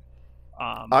for it.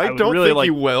 I don't really think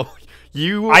you will.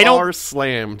 You are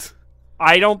slammed.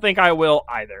 I don't think I will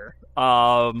either.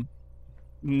 But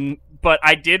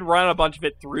I did run a bunch of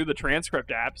it through the transcript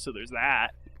app, so there's that.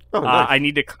 Oh, nice. I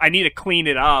need to clean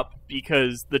it up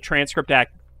because the transcript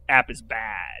app is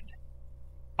bad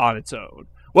on its own.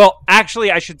 Well,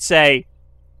 actually, I should say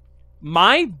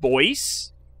my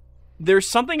voice. There's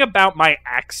something about my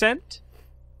accent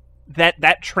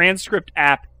that transcript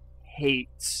app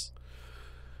hates.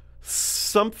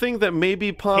 Something that may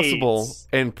be possible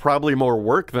and probably more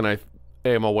work than I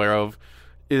am aware of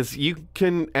is you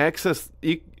can access.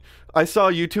 I saw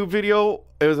a YouTube video.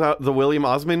 It was the William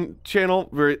Osmond channel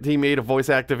where he made a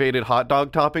voice-activated hot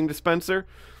dog topping dispenser,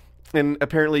 and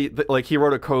apparently, like, he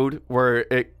wrote a code where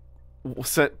it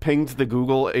pinged the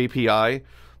Google API,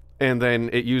 and then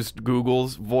it used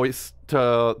Google's voice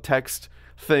to text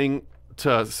thing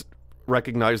to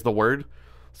recognize the word.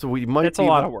 So we might. It's a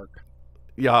lot of work.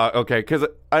 Yeah, okay, because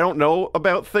I don't know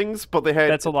about things, but they had...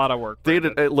 That's a lot of work.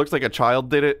 It looks like a child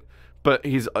did it, but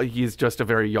he's just a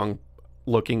very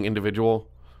young-looking individual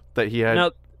that he had.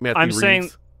 No, Matthew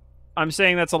Reeves. I'm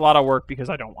saying that's a lot of work because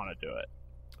I don't want to do it.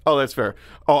 Oh, that's fair.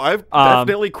 Oh, I've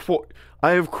definitely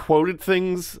I have quoted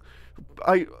things.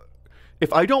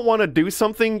 If I don't want to do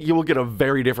something, you will get a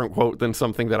very different quote than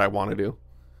something that I want to do.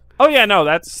 Oh yeah, no,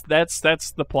 that's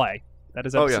the play. That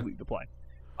is absolutely the play.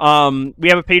 We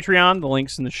have a Patreon. The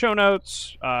link's in the show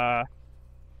notes.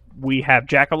 We have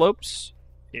Jackalopes.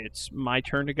 It's my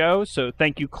turn to go. So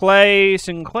thank you, Clay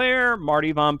Sinclair,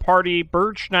 Marty Von Party,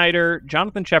 Bird Schneider,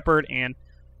 Jonathan Shepard, and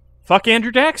fuck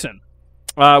Andrew Jackson.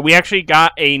 We actually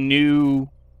got a new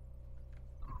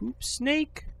hoop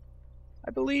snake,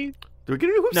 I believe. Did we get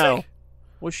a new hoop snake?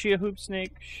 Was she a hoop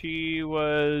snake? She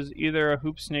was either a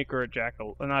hoop snake or a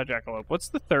jackal. Not a jackalope. What's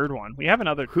the third one? We have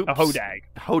another. A hodag.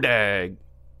 Hodag.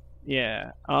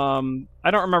 Yeah.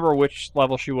 I don't remember which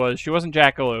level she was. She wasn't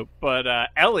jackalope, but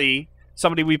Ellie,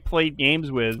 somebody we played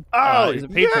games with, is a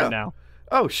patron now.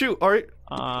 Oh shoot! All right.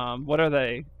 What are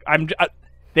they?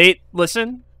 They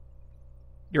listen.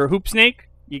 You're a hoop snake.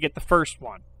 You get the first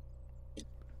one.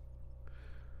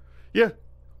 Yeah.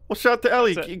 Well, shout out to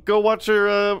Ellie. Go watch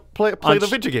her play the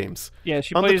video games. Yeah,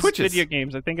 she on plays the video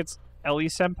games. I think it's Ellie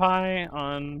Senpai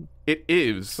on. It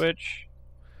is Twitch.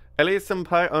 Ellie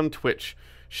Senpai on Twitch.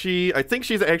 I think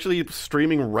she's actually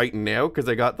streaming right now because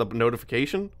I got the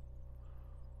notification.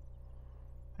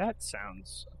 That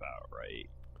sounds about right.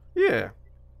 Yeah.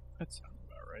 That sounds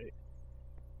about right.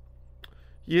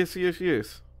 Yes.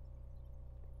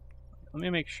 Let me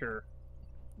make sure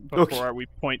before we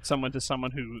point someone to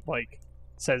someone who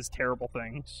says terrible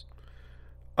things.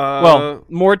 Well,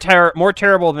 more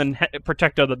terrible than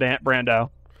Protecto the Brando.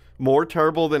 More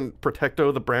terrible than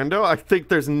Protecto the Brando? I think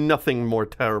there's nothing more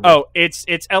terrible. Oh, it's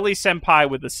Ellie Senpai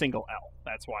with a single L.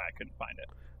 That's why I couldn't find it.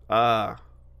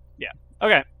 Yeah.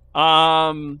 Okay.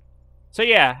 So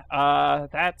yeah,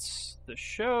 that's the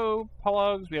show.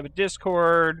 Plugs. We have a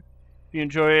Discord. If you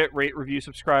enjoy it, rate, review,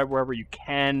 subscribe wherever you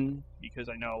can, because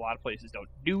I know a lot of places don't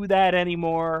do that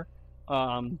anymore.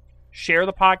 Share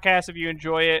the podcast if you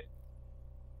enjoy it,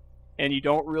 and you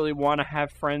don't really want to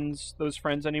have those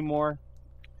friends anymore.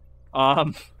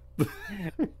 If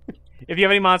you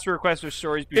have any monster requests or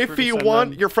stories, if you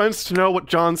want your friends to know what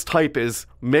John's type is,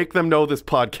 make them know this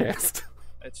podcast.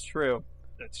 That's true.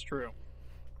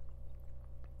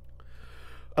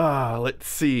 Let's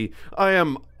see. I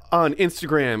am on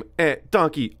Instagram at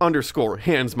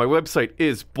donkey_hands. My website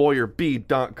is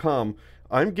boyerb.com.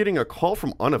 I'm getting a call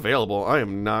from unavailable. I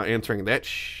am not answering that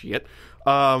shit.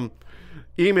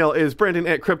 Email is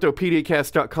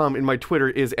brandon@cryptopediacast.com, and my Twitter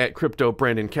is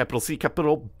 @cryptobrandon, capital C,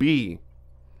 capital B.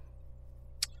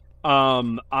 I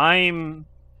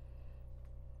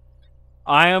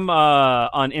am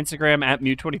on Instagram at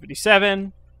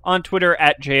Mew2057, on Twitter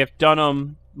at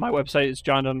JFDunham. My website is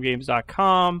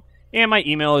johndunhamgames.com, and my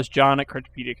email is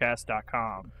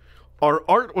john@cryptopediacast.com. Our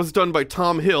art was done by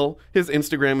Tom Hill. His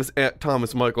Instagram is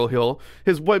 @ThomasMichaelHill.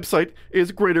 His website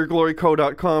is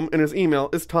greatergloryco.com, and his email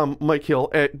is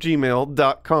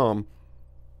tommikehill@gmail.com.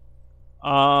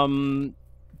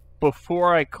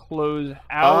 Before I close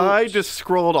out, I just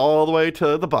scrolled all the way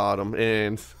to the bottom,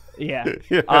 and yeah.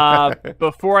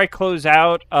 Before I close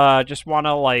out, just want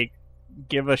to like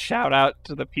give a shout out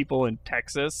to the people in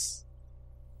Texas,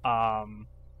 who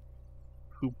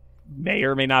may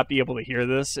or may not be able to hear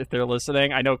this if they're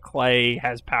listening. I know Clay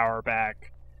has power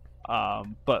back,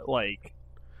 but like,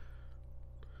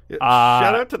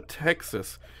 shout out to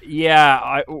Texas.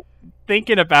 Yeah,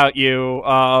 thinking about you.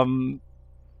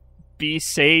 Be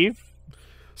safe.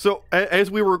 So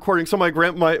as we were recording, so my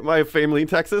family in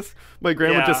Texas, my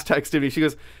grandma just texted me. She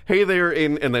goes, "Hey there,"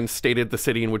 and then stated the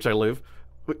city in which I live,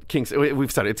 Kingston.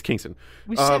 We've said it, it's Kingston.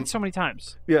 We've said it so many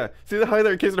times. Yeah. See, hi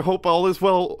there, Kingston. Hope all is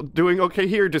well. Doing okay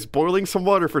here. Just boiling some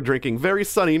water for drinking. Very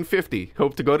sunny and 50.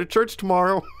 Hope to go to church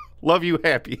tomorrow. Love you.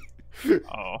 Happy.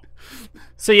 Oh.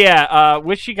 So yeah.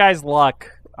 Wish you guys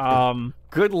luck.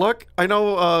 Good luck. I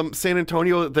know San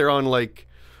Antonio. They're on like.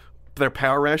 Their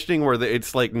power rationing where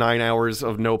it's like 9 hours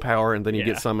of no power and then you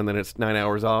get some and then it's 9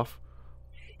 hours off.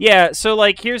 Yeah, so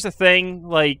like here's the thing,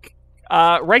 like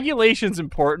regulation's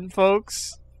important,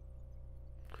 folks.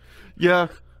 Yeah.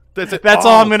 That's it. That's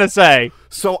all I'm gonna say.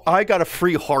 So I got a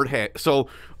free hard hat. So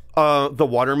the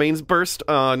water mains burst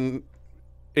in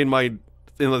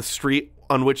the street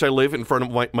on which I live in front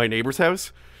of my neighbor's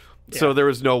house. Yeah. So there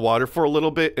was no water for a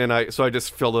little bit and I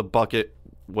just filled a bucket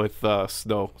with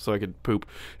snow so I could poop,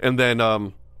 and then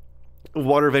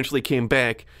water eventually came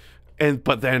back,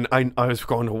 but then I was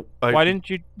going to. Why didn't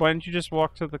you just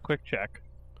walk to the quick check?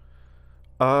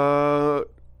 I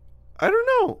don't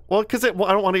know. Well, because I don't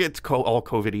want to get all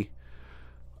COVID-y.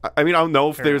 I mean, I don't know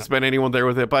if there's been anyone there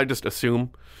with it, but I just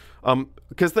assume.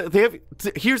 Because they have.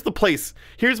 Here's the place.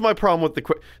 Here's my problem with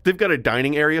they've got a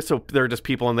dining area, so there are just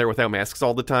people in there without masks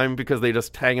all the time because they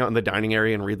just hang out in the dining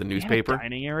area and read the newspaper.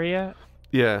 Dining area.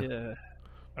 Yeah.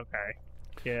 Okay.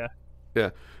 Yeah.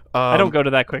 Yeah. I don't go to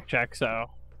that quick check, so.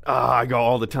 I go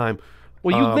all the time.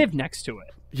 Well, you live next to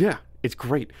it. Yeah, it's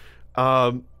great.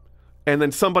 And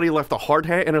then somebody left a hard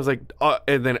hat, and I was like,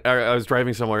 and then I was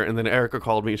driving somewhere, and then Erica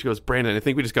called me, and she goes, "Brandon, I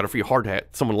think we just got a free hard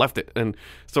hat. Someone left it." And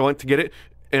so I went to get it,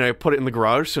 and I put it in the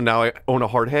garage, so now I own a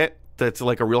hard hat that's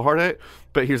like a real hard hat.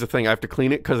 But here's the thing, I have to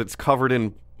clean it because it's covered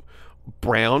in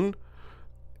brown.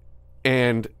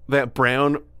 And that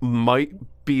brown might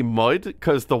be mud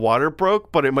because the water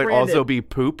broke, but it might also be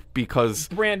poop because...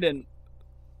 Brandon,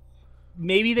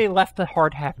 maybe they left the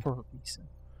hard hat for a reason.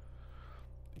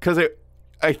 Because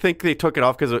I think they took it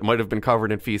off because it might have been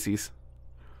covered in feces.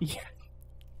 Yeah.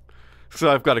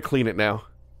 So I've got to clean it now.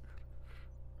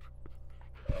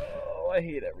 Oh, I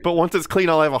hate everything. But once it's clean,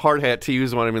 I'll have a hard hat to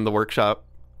use when I'm in the workshop.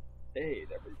 I hate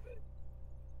everything.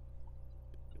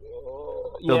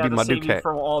 They'll be my save Ducat you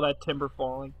from all that timber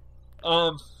falling.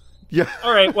 Yeah.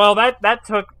 All right. Well, that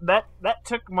took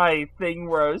my thing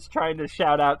where I was trying to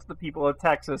shout out to the people of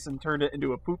Texas and turned it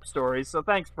into a poop story. So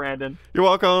thanks, Brandon. You're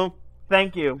welcome.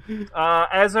 Thank you.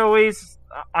 As always,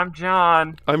 I'm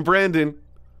John. I'm Brandon.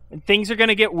 And things are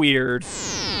gonna get weird.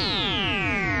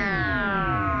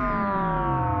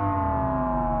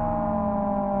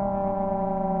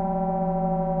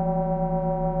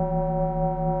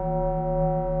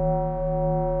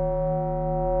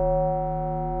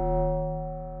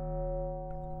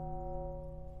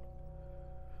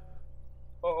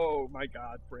 Oh my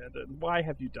God, Brandon! Why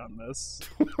have you done this?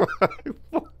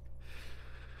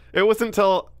 It wasn't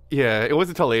until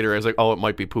later I was like, oh, it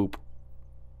might be poop.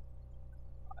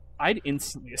 I'd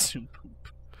instantly assume poop.